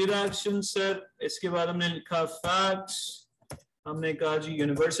 Repeated action sir. इसके बाद हमने लिखा फैक्ट्स, हमने कहा जी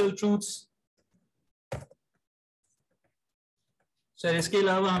यूनिवर्सल ट्रूथ्स। सर इसके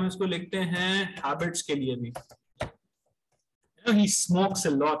अलावा हम इसको लिखते हैं हैबिट्स के लिए भी, he smokes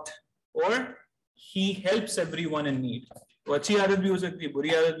a lot or he helps everyone in need. तो अच्छी आदत भी हो सकती है, बुरी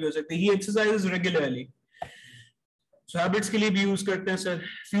आदत भी हो सकती है. he exercises regularly. So habits के लिए भी यूज करते हैं सर.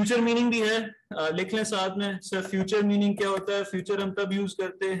 फ्यूचर मीनिंग भी है, लिख लें साथ में सर. फ्यूचर मीनिंग क्या होता है? फ्यूचर हम तब यूज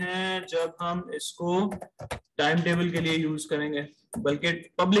करते हैं जब हम इसको टाइम टेबल के लिए यूज करेंगे, बल्कि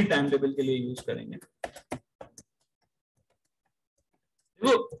पब्लिक टाइम टेबल के लिए यूज करेंगे.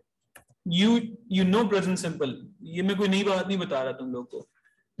 यू नो प्रेजेंट सिंपल, ये मैं कोई नई बात नहीं बता रहा तुम लोग को,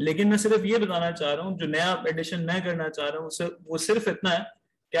 लेकिन मैं सिर्फ ये बताना चाह रहा हूँ, जो नया एडिशन मैं करना चाह रहा हूँ वो सिर्फ इतना है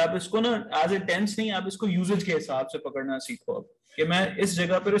कि आप इसको ना एज ए टेंस नहीं, आप इसको यूजेज के हिसाब से पकड़ना सीखो. अब कि मैं इस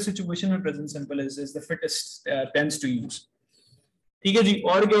जगह पर इस सिचुएशन में present simple is the fittest tense to use. ठीक है जी.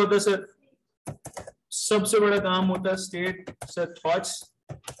 और क्या होता है सर? सबसे बड़ा काम होता है स्टेट सर. थॉट्स,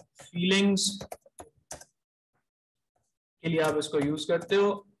 फीलिंग्स के लिए आप इसको यूज करते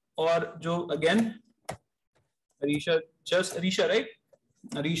हो. और जो again Arisha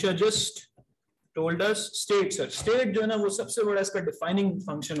just told us, state sir. State जो है ना वो सबसे बड़ा इसका डिफाइनिंग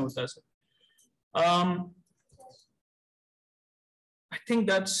फंक्शन होता है sir. I think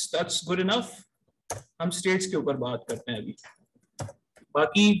that's good enough. हम स्टेट्स के ऊपर बात करते हैं अभी.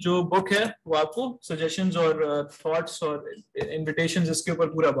 बाकी जो बुक है वो आपको सजेशंस और थॉट्स और इनविटेशंस इसके ऊपर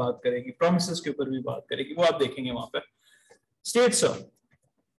पूरा बात करेगी, प्रॉमिसेस के ऊपर भी बात करेगी, वो आप देखेंगे वहां पर. स्टेट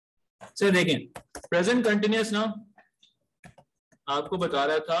सर देखें, प्रेजेंट कंटिन्यूअस ना आपको बता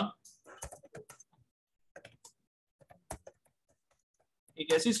रहा था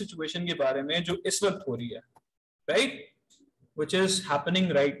एक ऐसी सिचुएशन के बारे में जो इस वक्त हो रही है, right, which is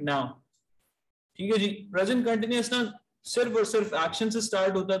happening right now. ठीक है जी. प्रेजेंट कंटिन्यूअस ना सिर्फ और सिर्फ एक्शन से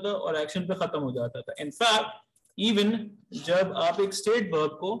स्टार्ट होता था और एक्शन पे खत्म हो जाता था. इनफैक्ट इवन जब आप एक स्टेट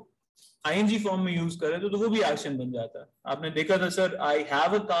वर्ब को आईएनजी फॉर्म में यूज करें तो वो भी एक्शन बन जाता है. आपने देखा था sir, I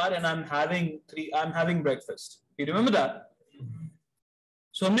have a car and I am having breakfast. You remember that?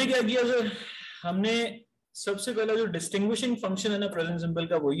 सो हमने क्या किया सर? हमने सबसे पहला जो डिस्टिंग्विशिंग फंक्शन है ना प्रेजेंट सिंपल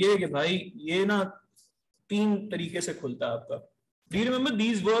का, वो ये है कि भाई ये ना 3 तरीके से खुलता है आपका. Do you remember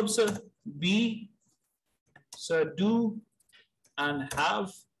these verbs sir? B sir, do and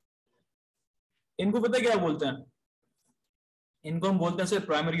have. इनको पता है क्या बोलते हैं? इनको हम बोलते हैं sir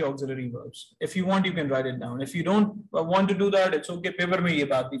primary auxiliary verbs. If you want you can write it down. If you don't want to do that it's okay. Paper में ये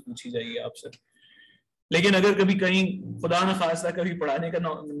बात नहीं पूछी जाएगी आपसे. लेकिन अगर कभी कहीं खुदा न खास्ता कभी पढ़ाने का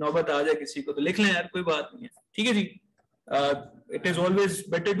नौबत आ जाए किसी को तो लिख लें यार, कोई बात नहीं है. ठीक है जी. It is always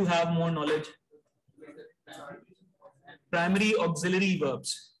better to have more knowledge. Primary auxiliary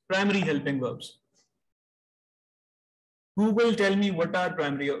verbs, primary helping verbs. Who will tell me what are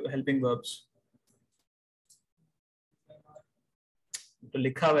primary helping verbs? तो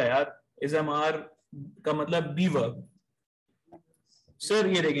लिखा हुआ है यार, is MR का मतलब बी वर्ब. सर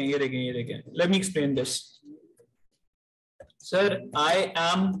ये देखें. Let me explain this. Sir, I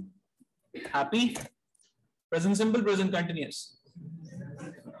am happy. Present simple, present continuous.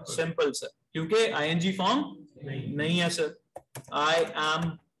 Simple sir. क्योंकि ING फॉर्म नहीं है sir. I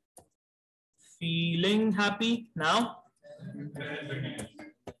am feeling happy now.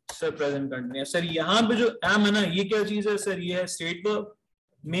 Sir present continuous. Sir यहाँ पे जो am है ना, ये क्या चीज है सर? ये है state verb,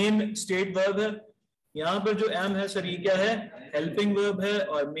 main state verb है. यहाँ पर जो am है सर, ये क्या है? हेल्पिंग वर्ब है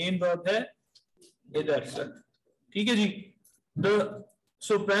और मेन वर्ब है इधर सर. ठीक है जी.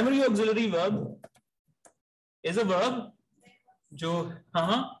 So primary auxiliary verb is a verb जो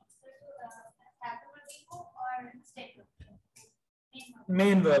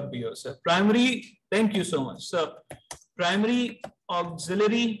मेन वर्ब भी हो sir. Primary, thank you so much sir. Primary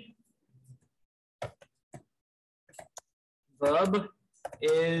auxiliary verb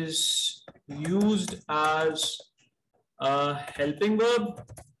is used as a helping verb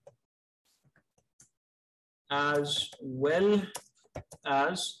as well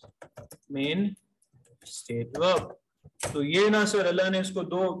as main state verb. तो ये ना sir अल्लाह ने इसको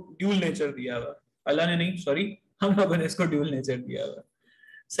 2 dual nature दिया हुआ. अल्लाह ने नहीं, सॉरी, हम लोगों ने इसको ड्यूल नेचर दिया हुआ.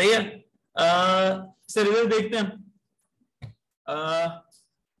 सही है. सर इधर देखते हैं.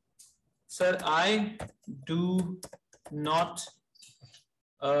 Sir, I do not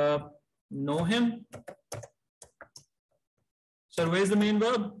know him. Sir, where is the main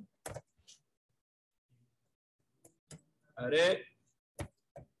verb? Arey,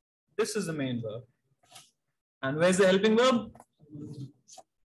 this is the main verb. And where is the helping verb?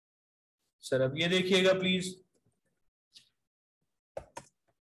 Sir, अब ये देखिएगा प्लीज.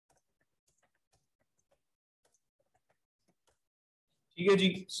 ठीक है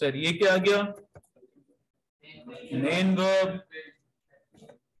जी. सर ये क्या आ गया? Main verb.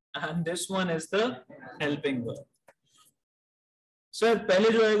 And this one is the helping verb. Sir पहले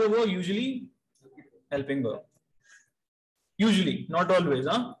जो आएगा वो usually helping verb, usually not always.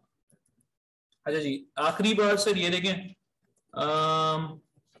 हाँ अच्छा जी, आखिरी बार सर ये देखें,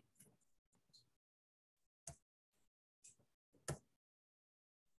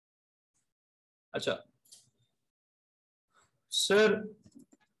 अच्छा सर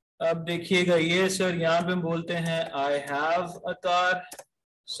अब देखिएगा ये सर यहाँ पे हम बोलते हैं I have a car,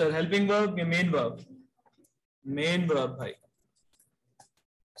 sir helping verb या मेन वर्ब? मेन वर्ब भाई,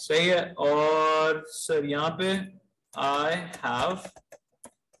 सही है। और सर यहाँ पे I have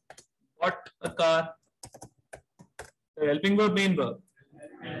bought a car, helping verb main verb?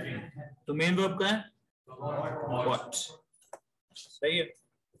 तो मेन वर्ब का है बॉट, सही है।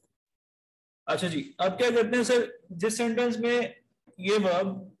 अच्छा जी, अब क्या करते हैं सर, जिस सेंटेंस में ये वर्ब,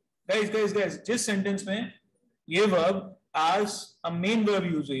 गाइस गाइस गाइस, जिस सेंटेंस में ये verb as a main verb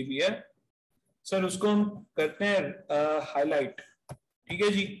use हुई भी है सर, उसको हम करते हैं हाईलाइट। ठीक है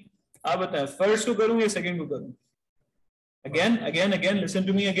जी, आप बताएं फर्स्ट को करूं या सेकंड को करूं? Again again again listen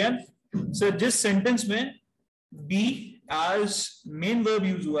to me again sir, जिस सेंटेंस में B as main verb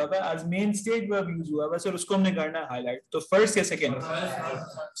use हुआ था, as main state verb use हुआ था सर, उसको हमने करना है हाईलाइट। तो फर्स्ट या सेकंड?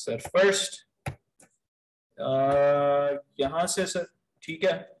 सर फर्स्ट, यहां से सर, ठीक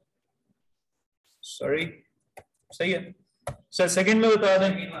है, सॉरी, सही है सर। सेकंड में बता दें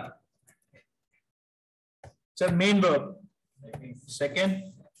सर, मेन वर्ब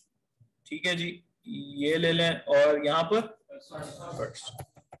सेकंड, ठीक है जी, ये ले लें। और यहां पर first.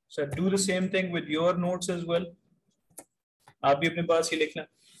 Sir do the same thing with your notes as well, आप भी अपने पास ही लिख लें।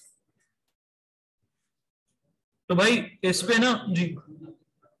 तो भाई इस पे ना जी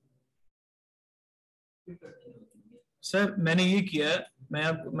सर मैंने ये किया है, मैं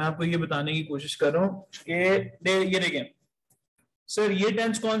आपको ये बताने की कोशिश कर रहा हूं कि ये देखें सर, ये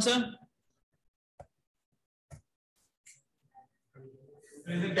टेंस कौन सा?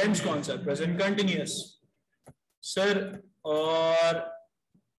 टेंस कौन सा? Present continuous sir. और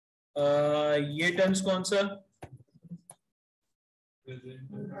ये टेंस कौन सा?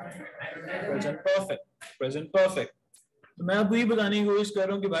 Present perfect, present perfect. तो मैं आपको ये बताने की कोशिश कर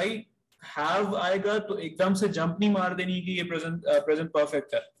रहा हूँ कि भाई हैव आएगा तो एकदम से जंप नहीं मार देनी कि ये प्रेजेंट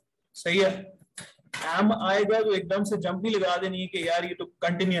परफेक्ट है, सही है। एम आएगा तो एकदम से जंप नहीं लगा देनी कि यार ये तो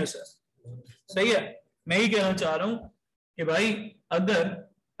कंटिन्यूअस है, सही है। मैं ही कहना चाह रहा हूं कि भाई अगर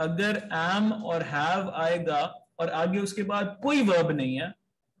अगर एम और हैव आएगा और आगे उसके बाद कोई वर्ब नहीं है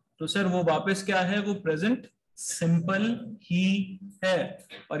तो सर वो वापस क्या है? वो प्रेजेंट सिंपल ही है।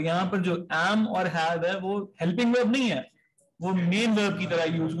 और यहां पर जो एम और हैव है वो हेल्पिंग वर्ब नहीं है, वो मेन वर्ब की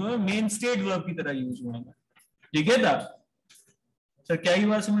तरह यूज हुआ है, मेन स्टेट वर्ब की तरह यूज हुआ है। ठीक है था सर? क्या ये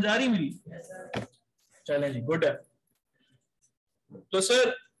बात समझ आ रही मेरी? चलें जी, गुड है। तो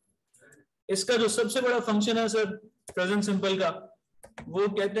सर इसका जो सबसे बड़ा फंक्शन है सर प्रेजेंट सिंपल का, वो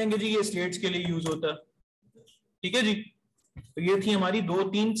कहते हैं कि जी ये स्टेट्स के लिए यूज होता है। ठीक है जी, तो ये थी हमारी दो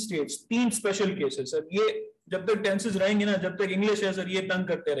तीन स्टेट्स, तीन स्पेशल केसेस सर। ये जब तक टेंसेस रहेंगे ना, जब तक इंग्लिश है सर, ये तंग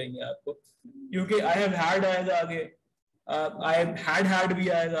करते रहेंगे आपको, क्योंकि आई हैव हैड आएगा आगे, आई हैव हैड भी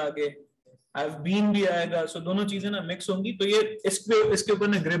आएगा आगे, आई हैव बीन भी आएगा। सो दोनों चीजें ना मिक्स होंगी, तो ये इसके ऊपर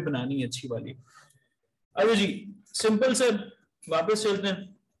ना ग्रिप बनानी है अच्छी वाली। अच्छा जी, सिंपल सर, वापस चलते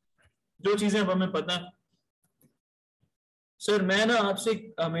हैं जो चीजें अब हमें पता है। सर मैं ना आपसे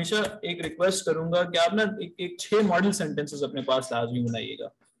हमेशा एक रिक्वेस्ट करूंगा कि आप ना एक 6 मॉडल सेंटेंसेस अपने पास लाजमी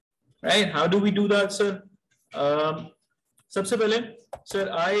बनाइएगा। Right, how do we do that sir? सबसे पहले sir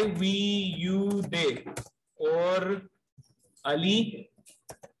I we you they और Ali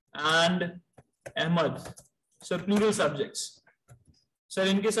and Ahmad, sir plural subjects. Sir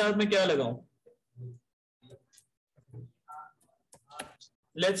इनके साथ में क्या लगाऊं?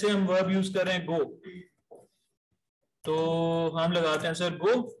 लेट्स से हम वर्ब यूज कर रहे हैं गो, तो हम लगाते हैं सर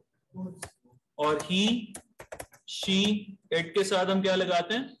गो। और ही शी इट के साथ हम क्या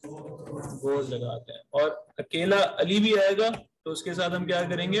लगाते हैं? गोज लगाते हैं। और अकेला अली भी आएगा तो उसके साथ हम क्या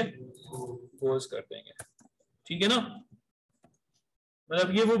करेंगे? गोज कर देंगे। ठीक है ना?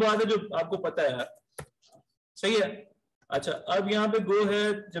 मतलब ये वो बात है जो आपको पता है यार, सही है। अच्छा, अब यहाँ पे गो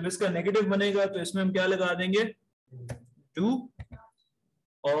है, जब इसका नेगेटिव बनेगा तो इसमें हम क्या लगा देंगे? टू।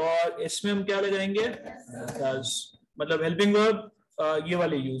 और इसमें हम क्या लगाएंगे? डज। मतलब हेल्पिंग वर्ब ये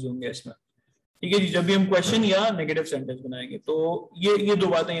वाले यूज होंगे इसमें। ठीक है जी, जब भी हम क्वेश्चन या नेगेटिव सेंटेंस बनाएंगे तो ये दो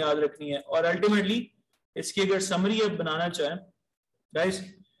बातें याद रखनी है। और अल्टीमेटली इसकी अगर समरी आप बनाना चाहें गाइस,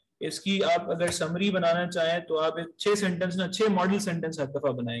 इसकी आप अगर समरी बनाना चाहें तो आप 6 सेंटेंस ना 6 मॉडल सेंटेंस हर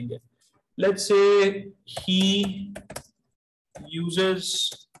दफा बनाएंगे। Let's say he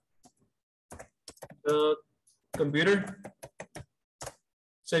uses the computer.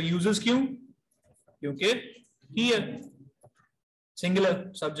 Sir uses क्यों? क्योंकि ही है,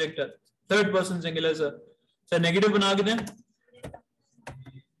 सिंगुलर सब्जेक्ट है, third person singular sir. Sir negative बना के दें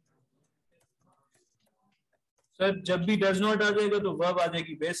सर, जब भी डज नॉट आ जाएगा तो वर्ब आ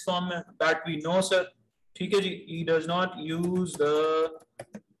जाएगी बेस फॉर्म में, दैट वी नो सर। ठीक है जी, he does not use the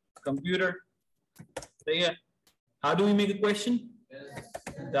computer, सही है। How do we make a question,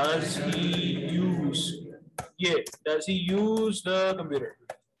 does he use, ये does he use the computer,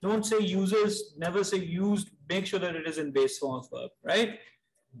 don't say uses, never say used, make sure that it is in base form of verb, right?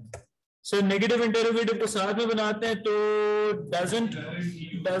 So negative interrogative को साथ में बनाते हैं, तो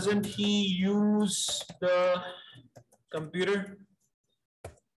doesn't he use the computer?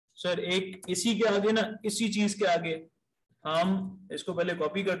 Sir एक इसी के आगे ना, इसी चीज के आगे हम इसको पहले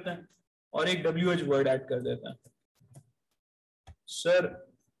कॉपी करते हैं और एक WH वर्ड ऐड कर देते हैं। सर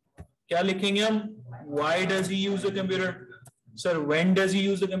क्या लिखेंगे हम, why does he use the computer? Sir when does he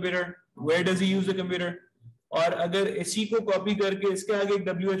use the computer? where does he use the computer? और अगर इसी को कॉपी करके इसके आगे एक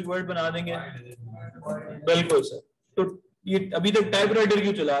WH वर्ड बना देंगे, बिल्कुल सर। तो ये अभी तक टाइपराइटर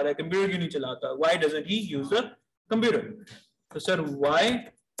क्यों चला रहा है, कंप्यूटर क्यों नहीं चलाता? why doesn't he use the computer? तो sir why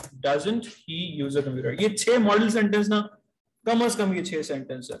doesn't he use the computer, ये 6 मॉडल सेंटेंस ना, कम से कम ये 6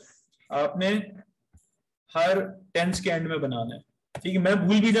 सेंटेंस है आपने हर टेंस के एंड में बनाना है। ठीक है, मैं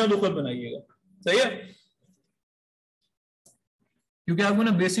भूल भी जाऊं तो खुद बनाइएगा, सही है, क्योंकि आपको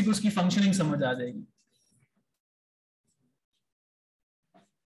ना बेसिक उसकी फंक्शनिंग समझ आ जाएगी।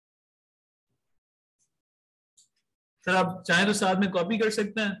 सर आप चाहें तो साथ में कॉपी कर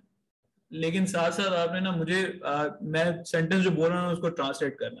सकते हैं, लेकिन साथ साथ आपने ना मुझे मैं सेंटेंस जो बोल रहा हूँ उसको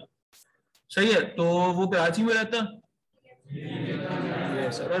ट्रांसलेट करना, सही है। तो वो कराची में रहता है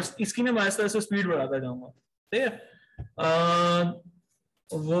सर, और इसकी ना मैं आहिस्ता आहिस्ता स्पीड बढ़ाता जाऊंगा, ठीक है।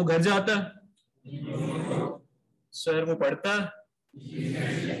 वो घर जाता है सर, वो पढ़ता है,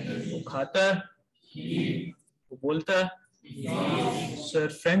 वो खाता है, वो बोलता है सर,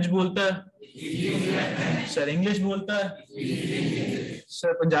 फ्रेंच बोलता है सर, इंग्लिश बोलता है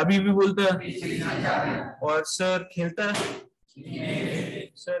सर, पंजाबी भी बोलता है, और सर खेलता है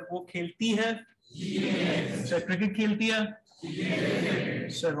सर, वो खेलती है सर, क्रिकेट खेलती है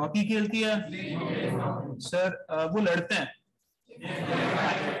सर, हॉकी खेलती है सर, वो लड़ते हैं,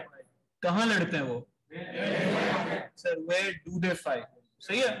 कहाँ लड़ते हैं वो sir, where do they fight,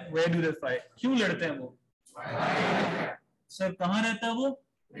 सही है, where do they fight, क्यों लड़ते हैं वो सर, कहाँ रहता है वो,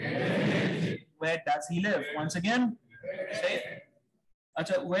 where does he live, once again, सही।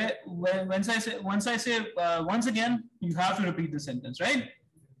 अच्छा, once I say once again, you have to repeat the sentence, right?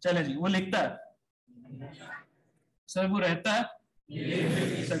 चले जी, वो लिखता है सर, वो रहता है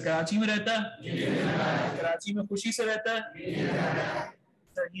सर, कराची में रहता है, कराची में खुशी से रहता है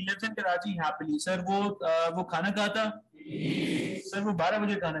sir, he lives in Karachi happily, sir वो खाना खाता सर, वो 12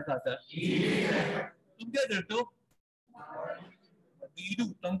 बजे खाना खाता है। तुम क्या करते हो,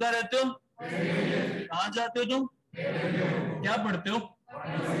 तुम क्या रहते हो, कहाँ जाते हो तुम, क्या पढ़ते हो,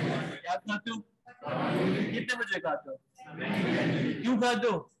 क्या खाते हो, कितने बजे खाते हो, क्यों खाते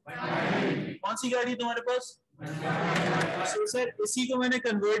हो, कौन सी गाड़ी तुम्हारे पास। तो सर इसी को मैंने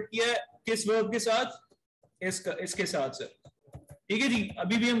कन्वर्ट किया है किस वर्ब के साथ, इसके साथ सर। ठीक है जी,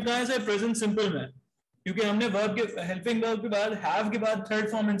 अभी भी हम कहाँ हैं सर, प्रेजेंट सिंपल में, क्योंकि हमने वर्ब के हेल्पिंग वर्ब के बाद हैव के बाद थर्ड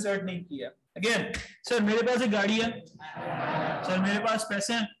फॉर्म इंसर्ट नहीं किया। अगेन सर, मेरे पास एक गाड़ी है सर, मेरे पास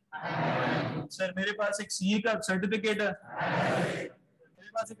पैसे हैं सर, मेरे पास एक सीए का सर्टिफिकेट है, मेरे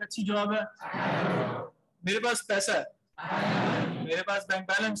पास एक अच्छी जॉब है, मेरे पास पैसा है, मेरे पास बैंक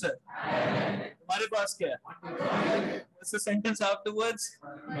बैलेंस है, तुम्हारे पास क्या है, सेंटेंस आफ्टरवर्ड्स,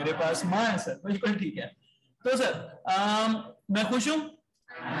 मेरे पास माँ है सर, बिल्कुल ठीक है। तो सर मैं खुश हूँ,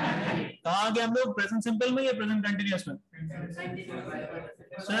 कहाँ आ गए हम लोग, प्रेजेंट सिंपल में या प्रेजेंट कंटिन्यूअस में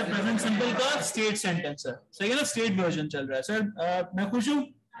सर, प्रेजेंट सिंपल का स्टेट सेंटेंस है, सही है ना, स्टेट वर्जन चल रहा है सर। मैं खुश हूँ,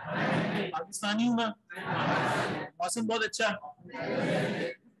 पाकिस्तानी हूँ मैं, मौसम बहुत अच्छा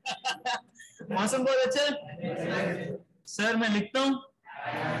मौसम बहुत अच्छा है सर, मैं लिखता हूँ,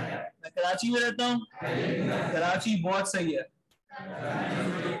 मैं कराची में रहता हूँ, कराची बहुत सही है,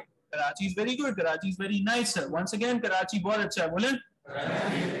 Karachi is very good, Karachi is very nice sir, once again Karachi बहुत अच्छा है, बोले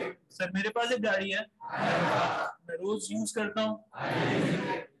सर। मेरे पास एक गाड़ी है, मैं रोज यूज करता हूँ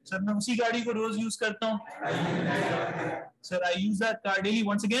सर, मैं उसी गाड़ी को रोज यूज करता हूँ sir, I use that car daily,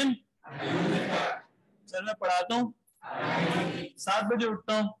 once again sir. मैं पढ़ाता हूँ, 7 बजे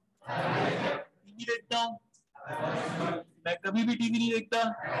उठता हूँ, टीवी देखता हूँ, मैं कभी भी टीवी नहीं देखता।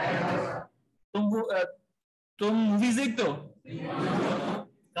 तुम मूवीज देखते हो,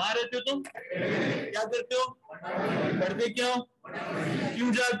 कहाँ रहते हो तुम, क्या करते हो, पढ़ते क्या हो,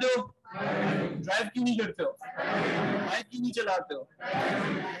 क्यों जाते हो, ड्राइव क्यों नहीं करते हो, माइक क्यों नहीं चलाते हो,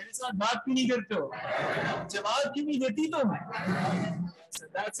 मेरे साथ बात क्यों नहीं करते हो, जवाब क्यों नहीं देती तुम?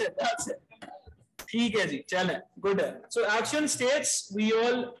 That's it, that's it. ठीक है जी, चले, गुड है. So action states we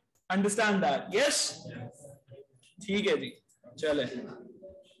all understand that, yes? ठीक है जी, चले.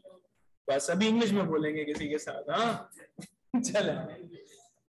 बस अभी इंग्लिश में बोलेंगे किसी के साथ, हाँ चले.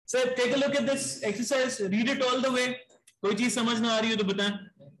 Sir, take a look at this exercise. Read it all the way. कोई चीज समझ ना आ रही हो तो बताएं.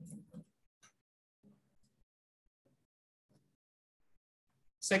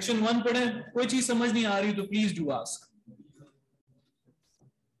 Section 1 पढ़े, कोई चीज समझ नहीं आ रही तो please do ask.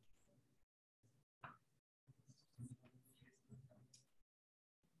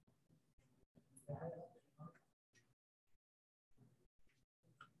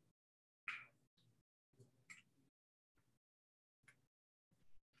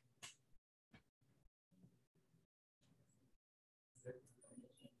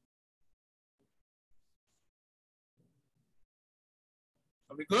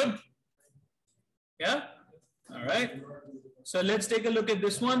 Are we good? Yeah? All right. So let's take a look at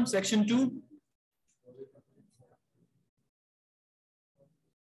this one, section 2.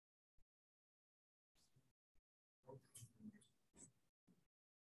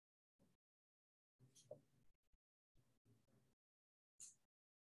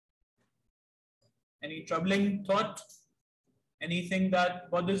 Any troubling thought? Anything that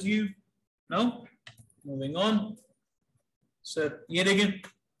bothers you? No? Moving on. Sir, yet again.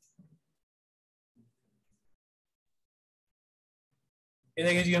 ये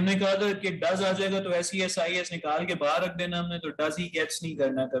देखिए जी, हमने कहा था कि does आ जाएगा तो SES निकाल के बाहर रख देना हमने, तो डज ही गेट्स नहीं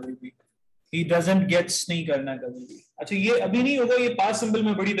करना कभी भी, ही डजंट गेट्स नहीं करना कभी भी. अच्छा ये अभी नहीं होगा, ये पास सिंबल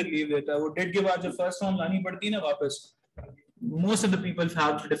में बड़ी तकलीफ देता है, वो डिड के बाद जब फर्स्ट फॉर्म लानी पड़ती है ना वापस, most of the people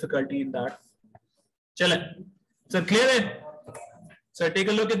have difficulty in that. चले सर, क्लियर है sir? Take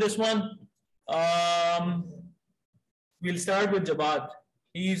a look at this one. we'll start with Jabad.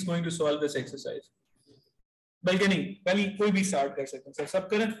 He is going to solve this exercise. बल्कि नहीं, पहले कोई भी स्टार्ट कर सकते हैं सर, सब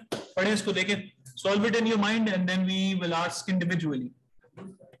करें, पढ़ें इसको, देखें, solve it in your mind and then we will ask individually.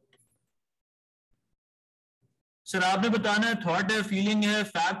 Sir आपने बताना है थॉट है, फीलिंग है,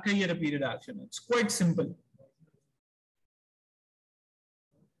 फैक्ट है या रिपीटेड एक्शन है. It's quite simple.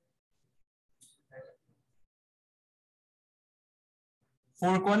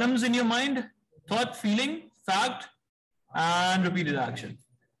 Four columns in your mind: thought, feeling, fact and repeated action.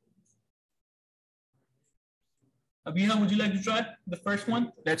 Abhina, would you like to try the first one?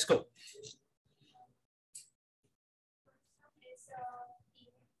 Let's go.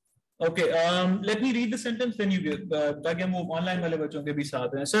 Okay, let me read the sentence, then you give. ताकि हम वो online वाले बच्चों के भी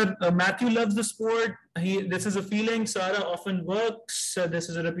साथ हैं. Sir, Matthew loves the sport. This is a feeling. Sarah often works. This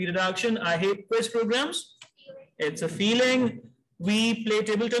is a repeated action. I hate quiz programs. It's a feeling. We play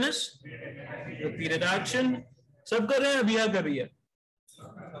table tennis. Repeated action. सब कर रहे हैं, अभी कर रही है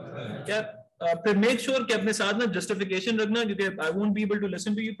क्या? फिर मेक श्योर कि अपने साथ ना जस्टिफिकेशन रखना, क्योंकि I won't be able to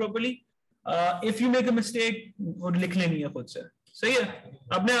listen to you properly. If you make a mistake और लिख लेनी है खुद से, सही है?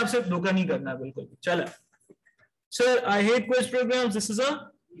 अपने आप से धोखा नहीं करना बिल्कुल. चला sir, I hate quiz programmes. This is a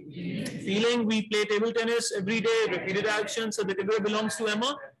feeling. We play table tennis every day. Repeated action. So the figure belongs to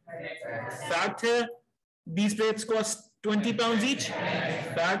Emma. Fact है, these plates cost 20 pounds each.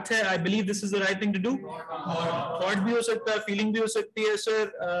 Fact है, I believe this is the right thing to do. Thought भी हो सकता है, feeling भी हो सकती है.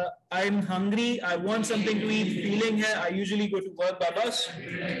 Sir, I'm hungry. I want something to eat. Feeling है, I usually go to work by bus.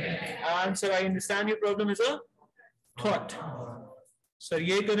 And sir, I understand your problem is a thought. Sir,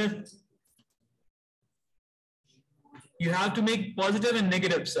 ये करें. You have to make positive and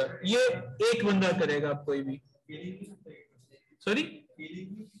negative, sir. ये एक बंदा करेगा, आप कोई भी. Sorry?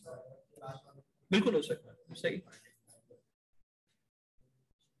 बिल्कुल हो सकता है, सही.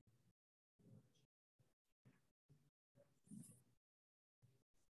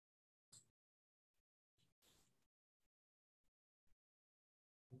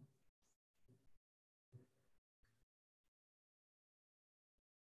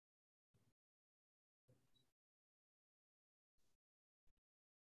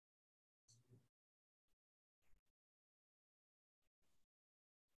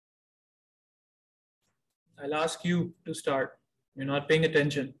 I'll ask you to start. You're not paying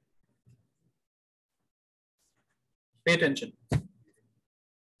attention. Pay attention.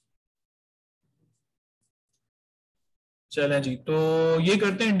 चलें जी, तो ये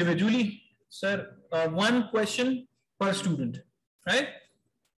करते हैं individually. Sir, one question per student, right?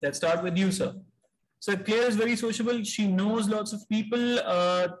 Let's start with you, sir. Sir, Claire is very sociable. She knows lots of people.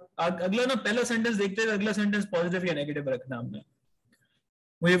 अगला ना पहला sentence देखते हैं, अगला सेंटेंस पॉजिटिव या नेगेटिव रखना हमने.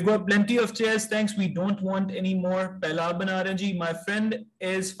 We've got plenty of chairs, thanks. We don't want any more. Pehla bana rahe ji. My friend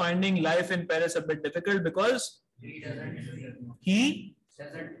is finding life in Paris a bit difficult because He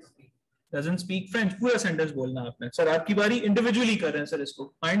doesn't speak French. पूरा sentence बोलना आपने. Sir आपकी बारी. Individually कर रहे हैं sir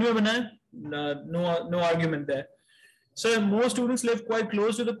इसको. Mind में बनाए. No argument there. Sir, most students live quite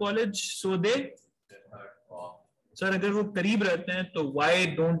close to the college, so they. Sir अगर वो करीब रहते हैं तो why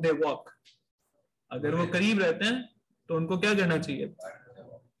don't they walk? अगर वो करीब रहते हैं तो उनको क्या करना चाहिए?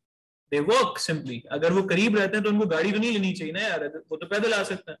 They walk simply. अगर वो करीब रहते हैं तो उनको गाड़ी तो नहीं लेनी चाहिए ना यार. वो तो पैदल आ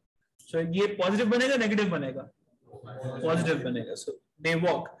सकते हैं. So ये पॉजिटिव बनेगा नेगेटिव बनेगा? पॉजिटिव बनेगा. So they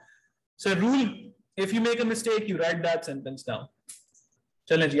walk. So rule, if you make a mistake, you write that sentence down.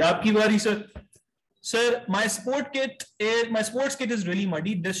 चलें जी आपकी बारी sir. Sir, my sports kit is really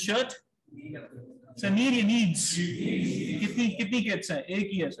muddy. This shirt. Sir, needs. कितनी kits हैं? एक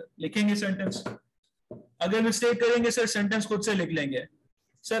ही है सर. लिखेंगे sentence. अगर मिस्टेक करेंगे सर सेंटेंस खुद से लिख लेंगे.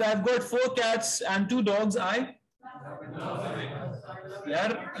 Sir, I've got 4 cats and 2 dogs. यार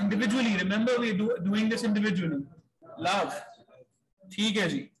individually. Remember we doing this individually. Love. ठीक है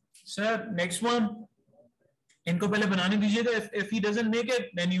जी. Sir, next one. इनको पहले बनाने दीजिएगा. If he doesn't make it,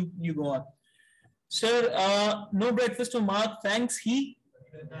 then you go on. Sir, no breakfast for Mark. Thanks. He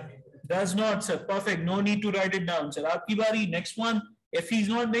does not, sir. Perfect. No need to write it down, sir. आपकी बारी. Next one. If he's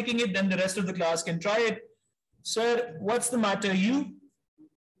not making it, then the rest of the class can try it. Sir, what's the matter? You?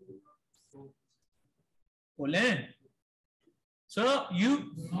 बोले. Sir,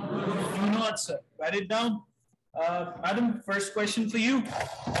 you? Do not, sir. Write it down. Madam, first question for you.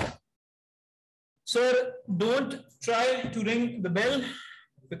 Sir, don't try to ring the bell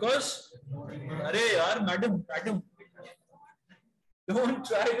because. अरे यार, madam. Don't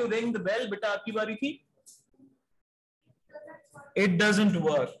try to ring the bell. बेटा आपकी बारी थी. It doesn't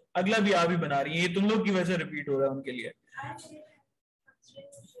work. अगला भी आप ही बना रही है. ये तुम लोग की वजह से रिपीट हो रहा है उनके लिए.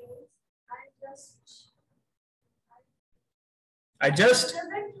 I just.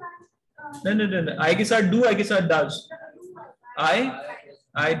 No. I के साथ do, I के साथ does.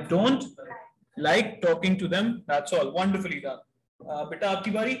 I don't like talking to them. That's all. Wonderfully done. बेटा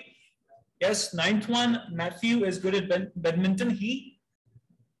आपकी बारी. Yes, 9th one. Matthew is good at badminton. He.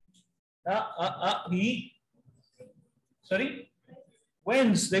 Sorry.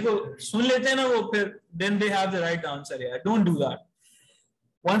 Wins. देखो सुन लेते हैं ना वो फिर. Then they have the right answer. Yeah. Don't do that.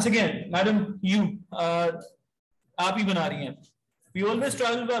 Once again, madam, you. आप ही बना रही हैं. We always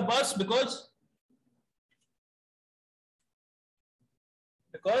travel by bus because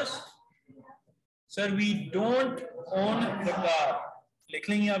sir we don't own the car. लिख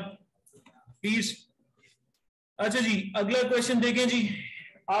लेंगे आप प्लीज. अच्छा जी अगला क्वेश्चन देखें जी.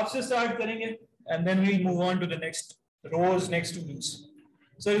 आपसे स्टार्ट करेंगे and then we'll move on to the next rows, next students.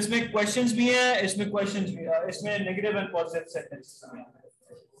 Sir इसमें क्वेश्चंस भी हैं, इसमें क्वेश्चंस भी हैं, इसमें नेगेटिव एंड पॉजिटिव सेंटेंसेस हैं.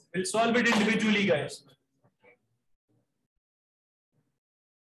 We'll solve it individually, guys.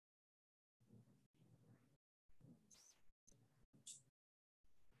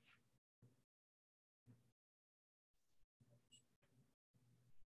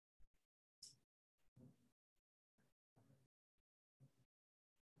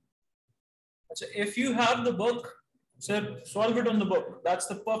 If you have the book, sir, solve it on the book. That's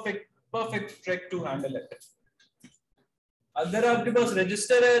the perfect trick to handle it. अगर आपके पास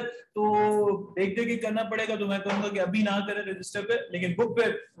रजिस्टर है तो देख के करना पड़ेगा. तो मैं कहूंगा कि अभी ना करें रजिस्टर पे, लेकिन बुक पे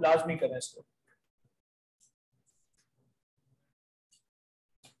लाजमी करें इसको.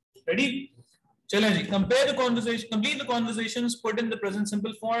 Ready? चलें जी. Compare the conversation. Complete the conversations. Put in the present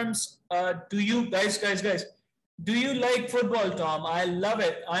simple forms. Do you guys? Do you like football, Tom? I love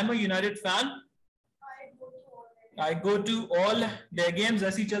it. I'm a United fan. I go to all their games.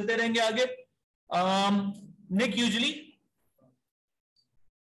 ऐसे ही चलते रहेंगे आगे. Nick usually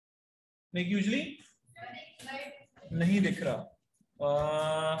नहीं दिख रहा.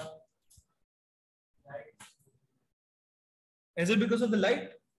 Is it because of the light?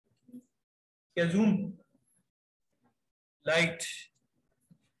 क्या zoom? Light.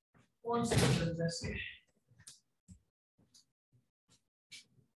 One second. Let's see.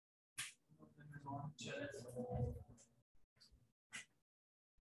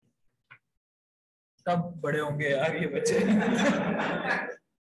 कब बड़े होंगे यार ये बच्चे.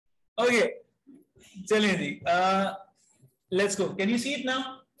 Okay, चलिए जी. Let's go. Can you see it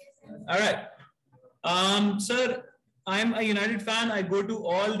now? All right. Sir, I'm a United fan. I go to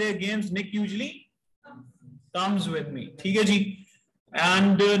all their games. Nick usually comes with me. ठीक है जी.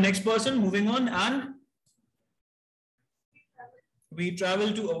 And next person, moving on. And we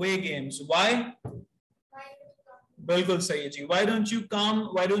travel to away games. Why? बिल्कुल सही है जी. Why don't you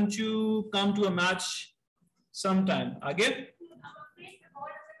come to a match sometime? आगे.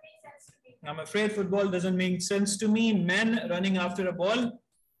 I'm afraid football doesn't make sense to me. Men running after a ball.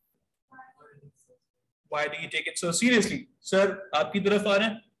 Why do you take it so seriously? Sir, आपकी तरफ आ रहे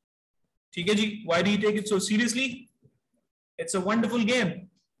हैं, ठीक है जी. Why do you take it so seriously? It's a wonderful game.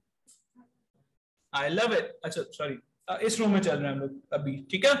 I love it. अच्छा, sorry. इस room में चल रहे हैं हम लोग अभी,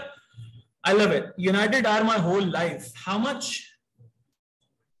 ठीक है. I love it. United are my whole life. How much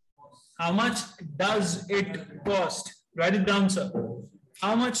does it cost? Write it down, sir.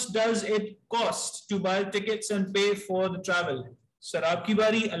 How much does it cost to buy tickets and pay for the travel? Sir, आपकी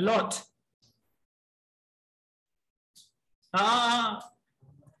बारी. A lot.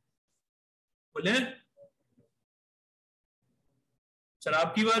 बोले. Sir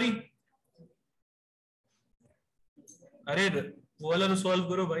आपकी बारी. अरे वो वाला तो solve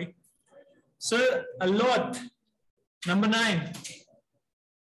करो भाई. Sir a lot. Number 9.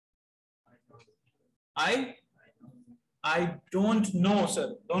 I don't know, sir.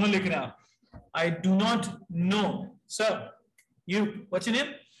 दोनों लिख रहे हैं आप. I do not know. Sir, you, what's your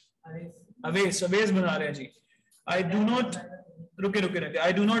name? Aves बना रहे हैं जी. I do not, रुके.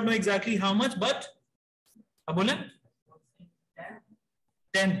 I do not know exactly how much, but अब बोले.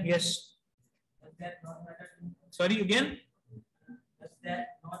 10, yes. Sorry, again?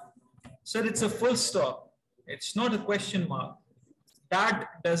 Sir, it's a full stop. It's not a question mark.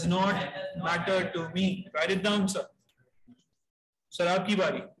 That does not matter to me. Write it down, sir. Sir, aapki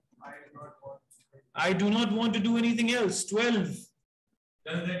bari. I do not want to do anything else. 12.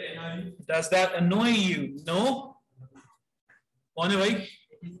 Does that annoy you? No. कौन है भाई?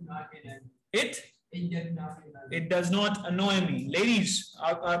 It does not annoy me. Ladies,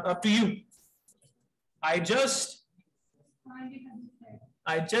 up to you. I just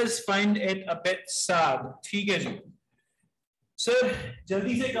find it a bit sad. ठीक है जी. Sir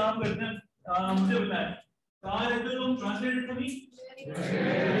जल्दी से काम करते हैं. मुझे बताएं कहाँ रहते हो तुम? Translate to me.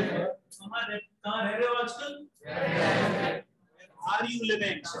 कहाँ रह रहे हो आजकल? Are you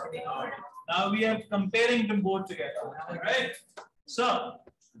living? Now we are comparing them both together, right? So,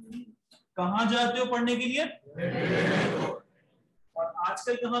 कहाँ जाते हो पढ़ने के लिए? और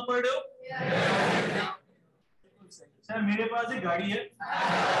आजकल कहाँ पढ़ रहे हो? सर मेरे पास एक गाड़ी है.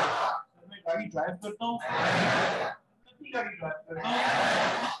 मैं गाड़ी ड्राइव करता हूँ. अपनी गाड़ी ड्राइव करता हूँ.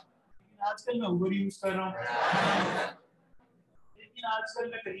 लेकिन आजकल मैं उबर यूज कर रहा हूँ. लेकिन आजकल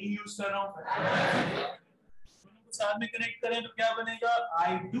मैं करीम यूज कर रहा हूँ. साथ में कनेक्ट करें तो क्या बनेगा? I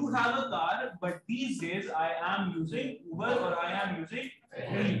do have a car, but these days I am using Uber or I am using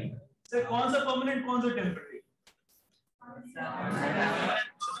Careem. Sir कौन सा परमानेंट कौन सा टेम्परेरी?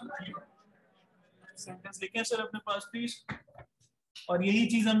 सेंटेंस लिखें सर अपने पास प्लीज. और यही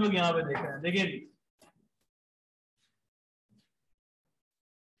चीज हम लोग यहाँ पे देख रहे हैं. देखिए जी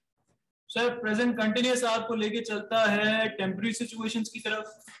सर, प्रेजेंट कंटिन्यूअस आपको लेके चलता है टेम्परेरी सिचुएशंस की तरफ,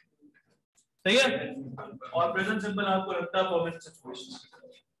 सही है. और प्रेजेंट सिंपल आपको रखता है permanent situations.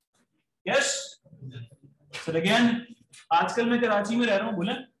 Yes sir. Again आजकल मैं कराची में रह रहा हूँ.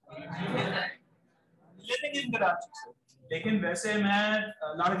 बोले लिविंग इन कराची, लेकिन वैसे मैं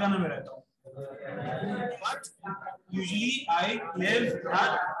लाड़काना में रहता हूँ. But usually I live at,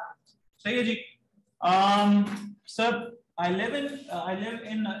 सही है जी. Sir I live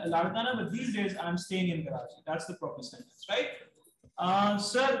in Ladakana, but these days I'm staying in Karachi. That's the proper sentence, right?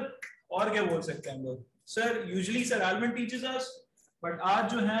 Sir, और क्या बोल सकते हैं हम लोग? Sir, usually Sir Alvin teaches us, but आज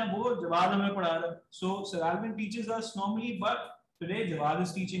जो है वो जवाद हमें पढ़ा रहा है. So Sir Alvin teaches us normally, but today Jawad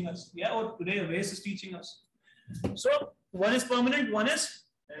is teaching us. Yeah, or today Aves is teaching us. So one is permanent, one is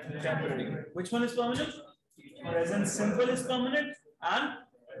temporary. Which one is permanent? Present simple is permanent, and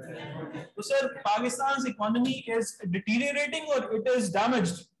तो sir Pakistan economy is डिटीरियरेटिंग और it is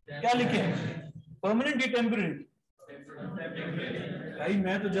damaged. क्या लिखें? Permanent या temporary? भाई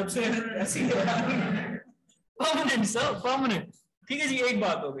मैं तो जब से ऐसी परमानेंट सर, परमानेंट. ठीक है जी, एक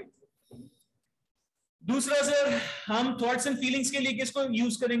बात हो गई. दूसरा सर, हम थॉट्स एंड फीलिंग्स के लिए किसको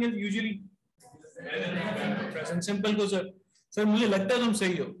यूज करेंगे यूजुअली? प्रेजेंट सिंपल को. सर सर मुझे लगता है तुम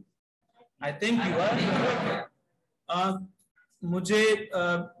सही हो. I think you are.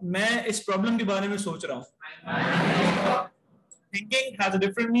 मैं इस प्रॉब्लम के बारे में सोच रहा हूँ. Thinking has a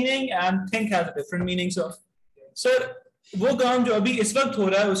different meaning and think has a different meaning. So, sir वो काम जो अभी इस वक्त हो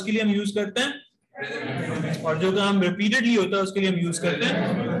रहा है उसके लिए हम यूज करते हैं, और जो काम repeatedly होता है उसके लिए हम यूज करते हैं.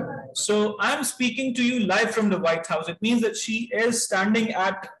 So I am speaking to you live from the White House. It means that she is standing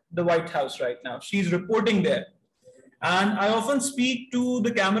at the White House right now. She is reporting there, and I often speak to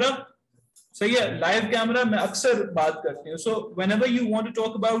the camera. सही है, live camera में अक्सर बात करते हैं. सो whenever you want to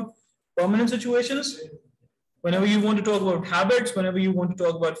talk about permanent situations, whenever you want to talk about habits, whenever you want to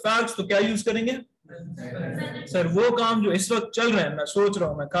talk about facts, तो क्या use करेंगे? सर वो काम जो इस वक्त चल रहा है, मैं सोच रहा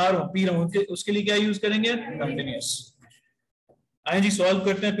हूँ, मैं खा रहा हूँ, पी रहा हूँ, उसके लिए क्या यूज करेंगे? कंटिन्यूअस. आइए जी सॉल्व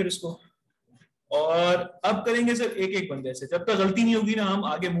करते हैं फिर इसको. और अब करेंगे सर एक एक बंदे से, जब तक गलती नहीं होगी ना हम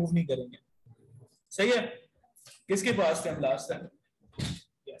आगे मूव नहीं करेंगे। सही है? किसके पास थे हम लास्ट टाइम?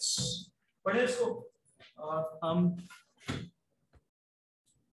 यस, पढ़े इसको। और हम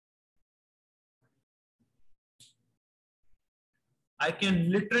I can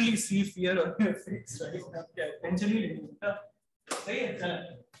literally see fear on your face right now. क्या टेंशन ही नहीं होता। सही है?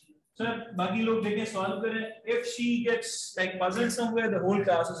 चलें सर, बाकी लोग देखें, सॉल्व करें। If she gets like puzzled somewhere, the whole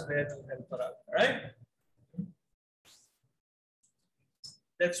class is there to help her out. All right?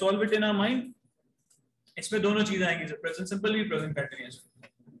 Let's solve it in our mind. इसमें दोनों चीजें आएंगी सर, प्रेजेंट सिंपल भी, प्रेजेंट कंटिन्यूअस।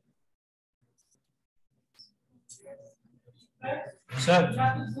 सर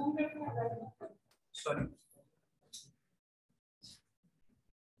सॉरी,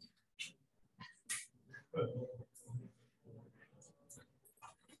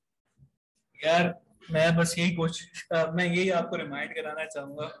 यार मैं बस यही मैं यही आपको रिमाइंड कराना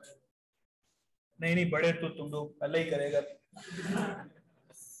चाहूंगा। नहीं नहीं, बड़े तो तुम लोग पहले ही करेगा।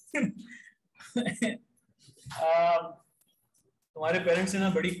 तुम्हारे पेरेंट्स ने ना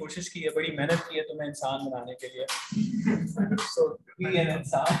बड़ी कोशिश की है, बड़ी मेहनत की है तुम्हें इंसान बनाने के लिए। so, be an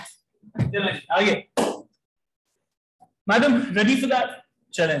इंसान। चलें आगे। Madam ready for that?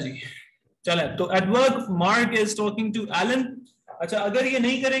 चलें जी, चलें। तो at work mark is talking to Elon. अच्छा, अगर ये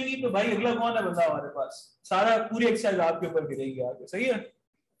नहीं करेंगी तो भाई अगला कौन है बंदा हमारे पास? सारा पूरी एक्सरसाइज आपके ऊपर गिरेगी आगे। सही है?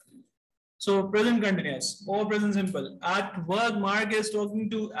 So present continuous or present simple. At work, Mark is talking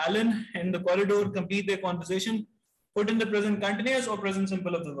to Alan in the corridor. Complete their conversation. Put in the present continuous or present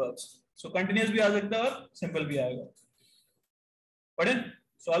simple of the verbs. So continuous भी आ सकता है और simple भी आएगा। पढ़ें,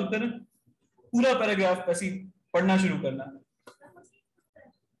 solve करें, पूरा paragraph ऐसे पढ़ना शुरू करना।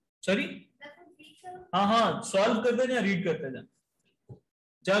 सॉरी, हाँ हाँ, सॉल्व करते जाए, रीड करते जाए।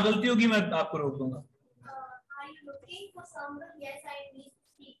 जहाँ गलती होगी मैं आपको रोक दूंगा।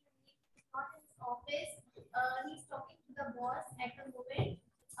 Office. He's talking to the boss at the moment.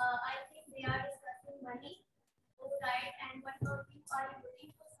 I think they are discussing money. Oh, right. And what about you? Are you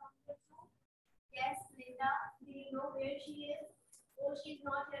looking for something too? Yes, Linda. Do you know where she is? Oh, she's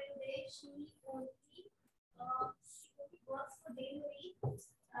not here today. She only works for delivery.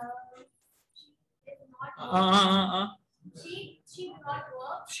 She is not. She does not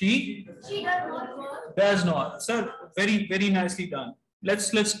work. She does not work. Does not. Sir, very nicely done.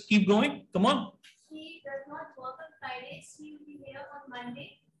 Let's keep going. Come on. She does not work on Fridays. She will be here on Monday.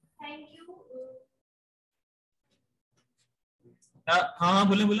 Thank you. हाँ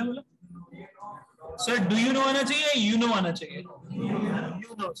बोले। Sir, do you know आना चाहिए? You know आना चाहिए?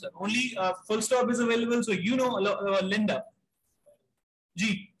 You know, sir. Only full stop is available, so you know Linda. जी,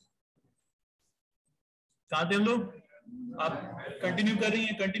 कहाँ थे हम लोग? आप कंटिन्यू कर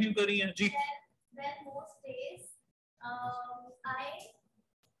रही हैं जी। Well, most days, I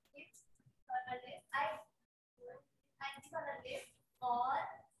give her a lift. I give her a lift, or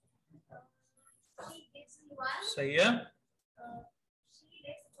she gives me one. सही है। She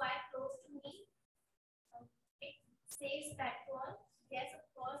lives quite close to me. It saves petrol. Yes, of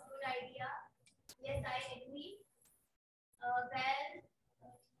course, good idea. Yes, I agree.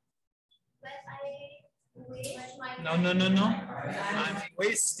 Well, I waste my time. No.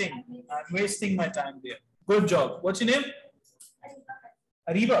 I'm wasting my time there. Good job. What's your name?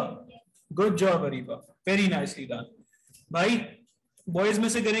 Ariba. Yes. Good job, Ariba. Very nicely done. भाई boys में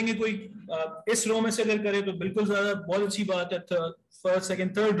से करेंगे कोई इस रो में से अगर करे तो बिल्कुल ज्यादा बहुत अच्छी बात है। First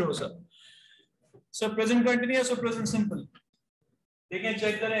second third row sir. Sir present continuous और प्रेजेंट सिंपल देखें,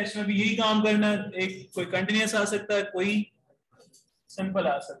 चेक करें, इसमें भी यही काम करना है। एक कोई कंटिन्यूअस आ सकता है, कोई सिंपल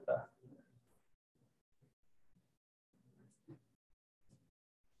आ सकता है।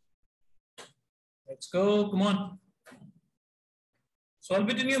 Let's go, come on. Solve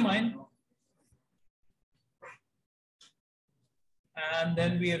it in your mind. And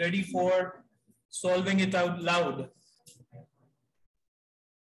then we are ready for solving it out loud.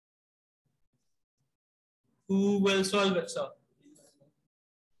 Who will solve it, sir?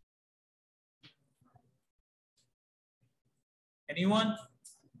 Anyone?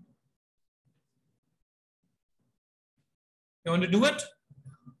 You want to do it?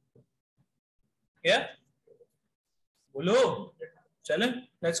 Yeah? Bolo. Chale,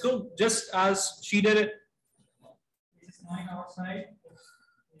 let's go. Just as she did it. It is going outside.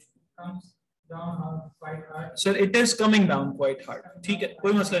 It comes down quite hard. Sir, it is coming down quite hard. ठीक है,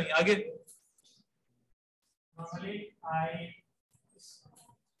 कोई मसला नहीं, आगे. Normally, I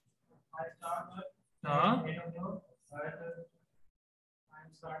start with हाँ. 8 o'clock, but I'm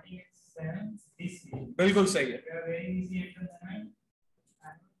starting at 7 this year. बिल्कुल सही है. We are very busy at the moment.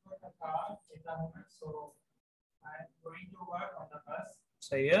 I'm not got a car at the moment, so I'm going to work on the bus.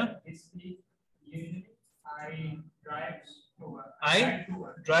 सही है. This week, Usually, I drive to work. I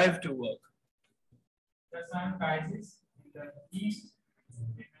drive to work. The sun rises in the east.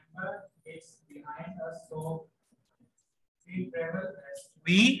 Remember, it's behind us, so we travel as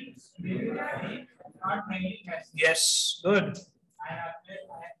We? not really as. Yes, good. I have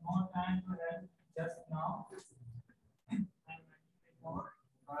more time to run just now. And more,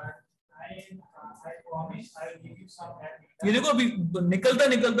 but I promise I will give you some help. ये देखो अभी निकलता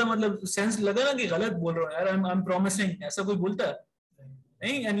निकलता मतलब sense लगा ना कि गलत बोल रहा हूँ यार. I'm promising. ऐसा कोई बोलता है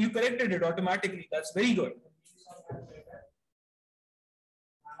नहीं? And you corrected it automatically. That's very good.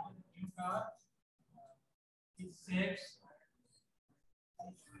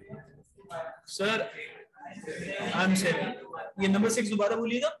 Sir, I'm saying ये number 6 दोबारा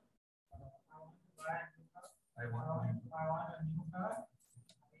बोलिएगा.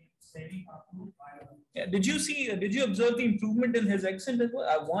 Yeah, did you observe the improvement in his accent as well?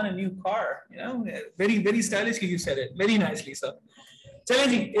 I want a new car, you know, very stylishly you said it, very nicely, sir. चलें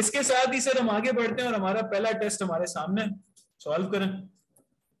जी, इसके साथ ही sir हम आगे बढ़ते हैं और हमारा पहला टेस्ट हमारे सामने सॉल्व करें.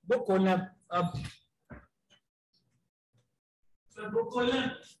 बुक खोलना अब. सर बुक खोलना.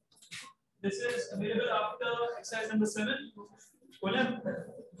 This is available after exercise number 7. खोलें.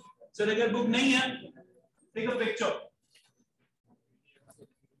 सर अगर बुक नहीं है, take a picture.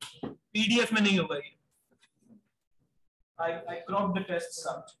 PDF में नहीं होगा ये. I cropped the tests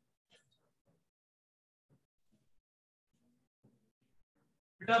out.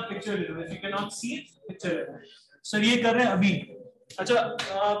 बेटा पिक्चर ले लो. If you cannot see it, picture ले लो. सर ये कर रहे हैं अभी. अच्छा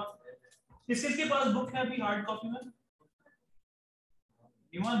किसके पास बुक है अभी हार्ड कॉपी में?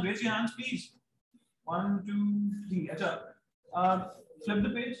 You want raise your hands please. 1 2 3. अच्छा flip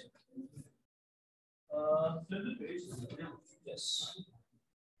the page. Flip the page. Yes.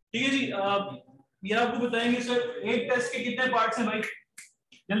 ठीक है जी. ये आपको बताएंगे सर एक टेस्ट के कितने पार्ट्स हैं भाई?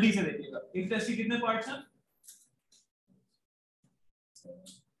 जल्दी से देखिएगा. एक टेस्ट के कितने पार्ट्स हैं?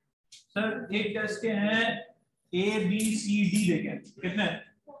 सर एक टेस्ट के हैं A B C D देखें कितने?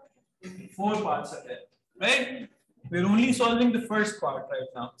 4 parts are there, right? We're only solving the first part right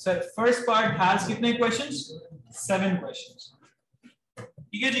now. Sir, first part has कितने questions? 7 questions.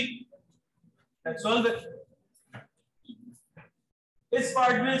 ठीक है जी. Let's solve it. इस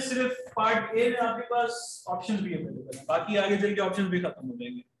पार्ट में सिर्फ पार्ट ए में आपके पास ऑप्शंस भी अवेलेबल हैं. बाकी आगे चल के ऑप्शंस भी खत्म हो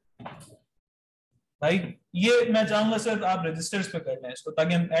जाएंगे. भाई ये मैं चाहूंगा सर आप रजिस्टर्स पे कर लें इसको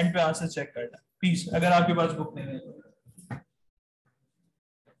ताकि हम एंड पे आंसर चेक कर लें प्लीज, अगर आपके पास बुक नहीं है तो.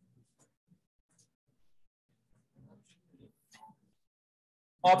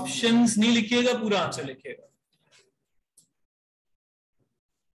 ऑप्शंस नहीं लिखिएगा, पूरा आंसर लिखिएगा.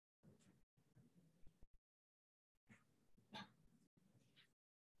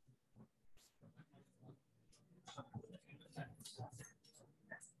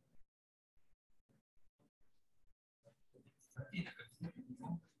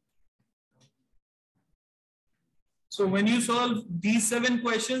 So when you solve these 7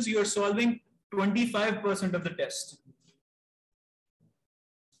 questions, you are solving 25% of the test.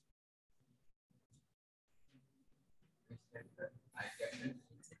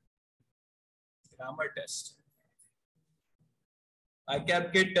 Grammar test.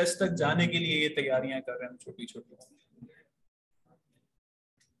 ICAP के टेस्ट तक जाने के लिए ये तैयारियां कर रहे हैं छोटी छोटी.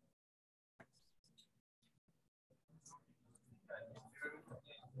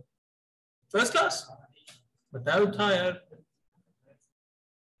 फर्स्ट क्लास बताया था यार.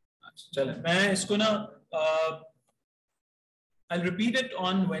 चले मैं इसको ना I'll repeat it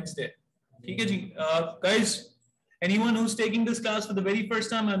on Wednesday. ठीक है जी. Guys, anyone who's taking this class for the very first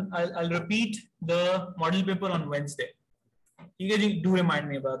time, I'll repeat the model paper on Wednesday. ठीक है जी. Do remind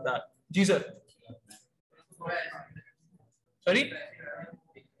me about that. Ji sir. Sorry?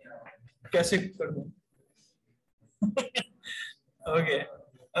 कैसे कर दूं? Okay.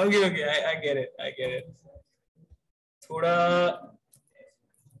 I get it. थोड़ा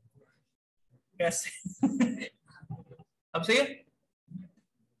कैसे अब सही है.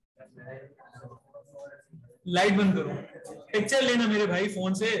 लाइट बंद करो. पिक्चर लेना मेरे भाई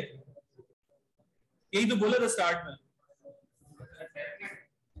फोन से. यही तो बोला था स्टार्ट में.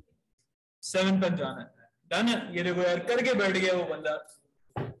 7 तक जाना है. डन है. ये देखो यार करके बैठ गया वो बंदा.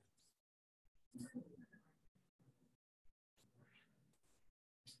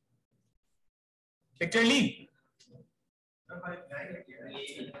 पिक्चर ली.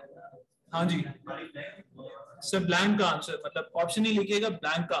 हाँ जी सर. ब्लैंक का आंसर मतलब ऑप्शन ही लिखिएगा,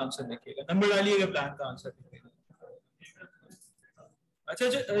 ब्लैंक का आंसर लिखिएगा, नंबर डालिएगा, ब्लैंक का आंसर लिखिएगा. अच्छा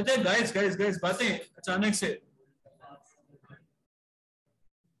गाइस बातें अचानक से.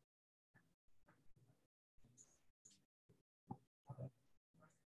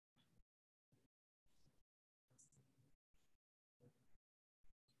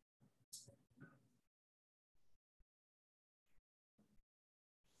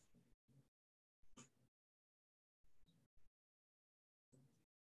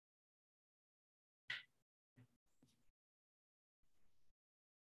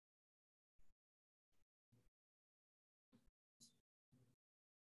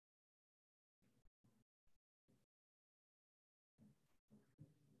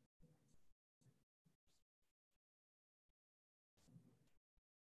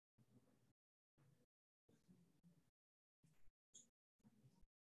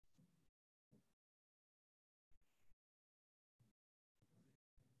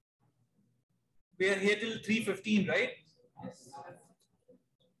 We are here till 3:15, right?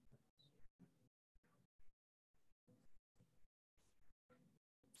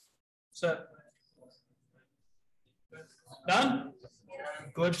 Sir. Done?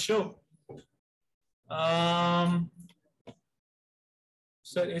 Good show.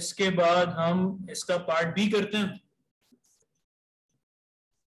 Sir इसके बाद हम इसका पार्ट बी करते हैं.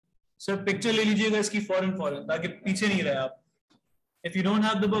 सर पिक्चर ले लीजिएगा इसकी फॉरन ताकि पीछे नहीं रहे आप. If you don't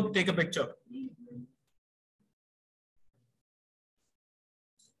have the book, take a picture.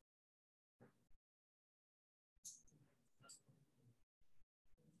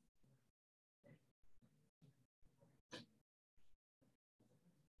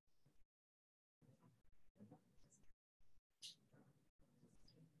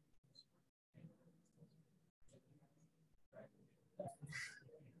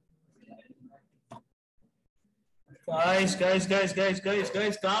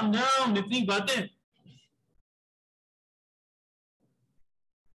 Guys, calm down. इतनी बातें.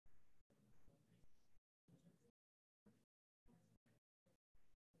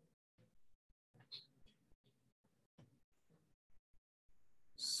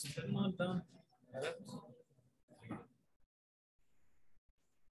 Still not done.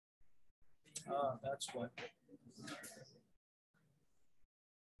 Ah, that's what.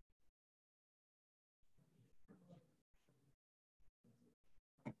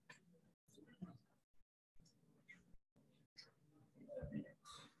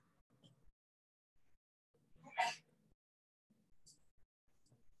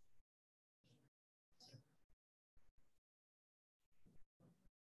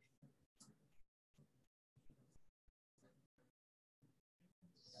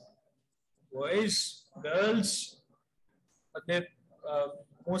 Boys, girls,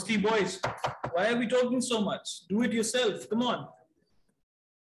 mostly boys. Why are we talking so much? Do it yourself. Come on.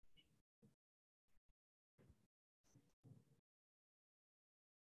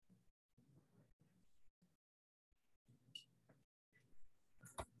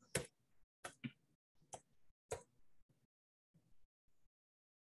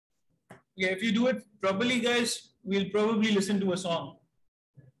 Yeah, if you do it properly, guys, we'll probably listen to a song.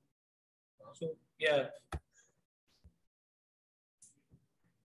 So, yeah.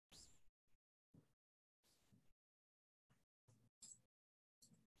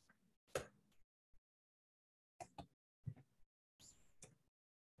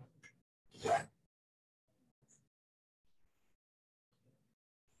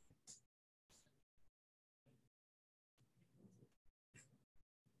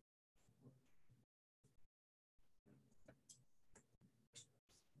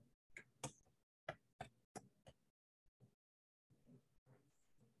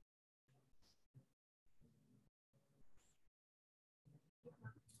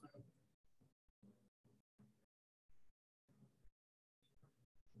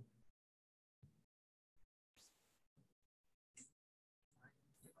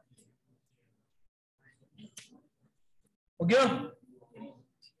 Okay.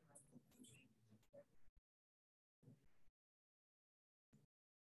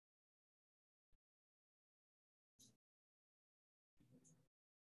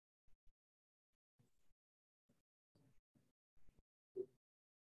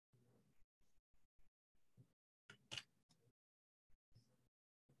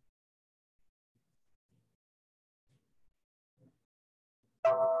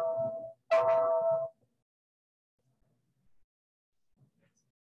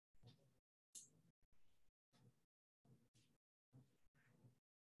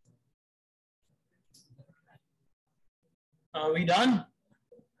 Are we done?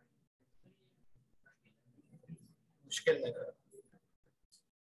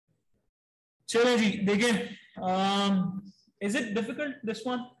 चलो जी देखिए. Is it difficult, this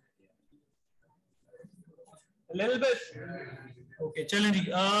one? A little bit. Okay, चलें जी.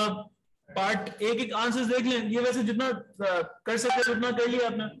 Part एक answers देख लें. ये वैसे जितना कर सकते उतना कर लिया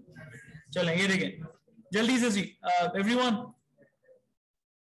आपने. चलें ये देखें जल्दी से जी. एवरीवन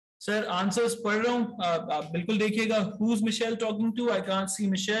सर आंसर्स पढ़ रहा हूँ, आप बिल्कुल देखिएगा. Who's Michelle talking to? I can't see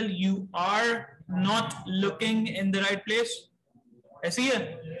Michelle. You are not looking in the right place. ऐसी है.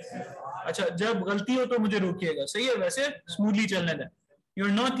 अच्छा जब गलती हो तो मुझे रोकिएगा. सही है. वैसे स्मूथली चलने दें.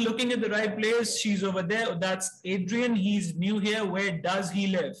 You're not looking at the right place. She's over there. That's Adrian. He's new here. Where does he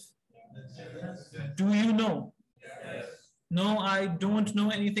live? Do you know? No, I don't know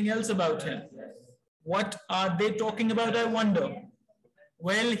anything else about him. What are they talking about, I wonder?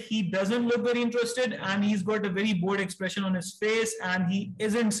 Well, he doesn't look very interested and he's got a very bored expression on his face and he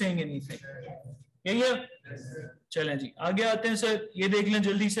isn't saying anything. यही है. चलें जी आगे आते हैं sir. ये देख लें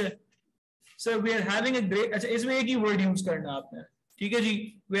जल्दी से. So we are having a great, अच्छा इसमें एक ही word use करना आपने, ठीक है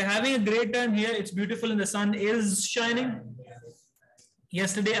जी? We are having a great time here. It's beautiful and the sun is shining.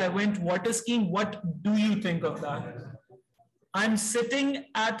 Yesterday I went water skiing. What do you think of that? I'm sitting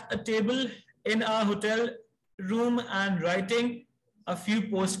at a table in our hotel room and writing a few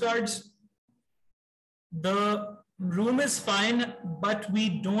postcards. The room is fine, but we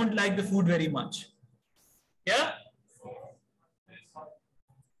don't like the food very much. Yeah?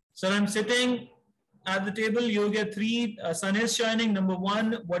 So I'm sitting at the table. You get 3. Sun is shining. Number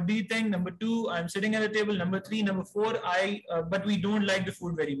 1. What do you think? Number 2. I'm sitting at a table. Number 3. Number 4. But we don't like the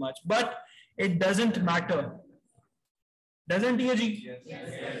food very much. But it doesn't matter. Doesn't it?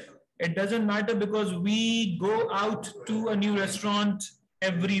 Yes. It doesn't matter because we go out to a new restaurant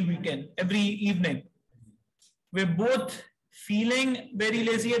every weekend, every evening. We're both feeling very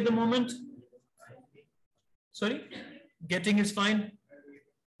lazy at the moment. Sorry? Getting is fine.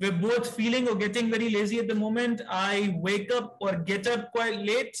 We're both feeling or getting very lazy at the moment. I wake up or get up quite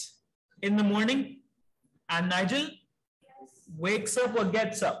late in the morning. And Nigel wakes up or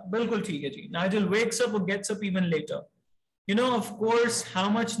gets up. Bilkul theek hai ji. Nigel wakes up or gets up even later. You know, of course, how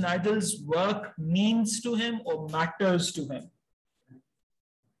much Nigel's work means to him or matters to him.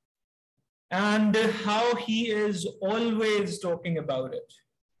 And how he is always talking about it.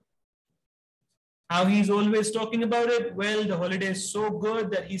 How he's always talking about it. Well, the holiday is so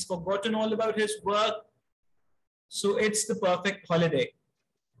good that he's forgotten all about his work. So it's the perfect holiday.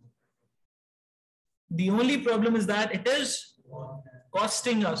 The only problem is that it is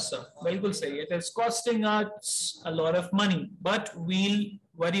costing us, sir. Bilkul say it is costing us a lot of money, but we'll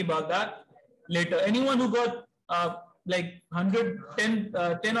worry about that later. Anyone who got like 110,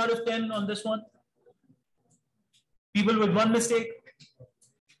 10 out of 10 on this one? People with 1 mistake?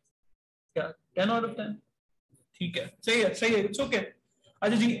 Yeah, 10 out of 10. ठीक है, सही है, it's okay.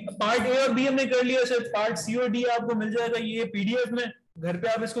 अच्छा जी, part A और B हमने कर लिया sir. Part सी और डी आपको मिल जाएगा ये पीडीएफ में. घर पे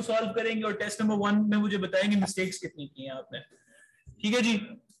आप इसको सॉल्व करेंगे और टेस्ट नंबर 1 में मुझे बताएंगे मिस्टेक्स कितनी की हैं आपने. ठीक है जी.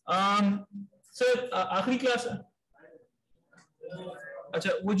 सर आखिरी क्लास है.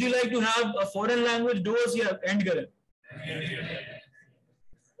 अच्छा, would you like to have a foreign language dose या एंड करें?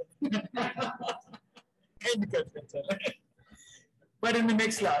 एंड करते हैं. But in the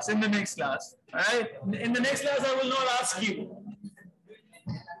next class, all right? In the next class, I will not ask you.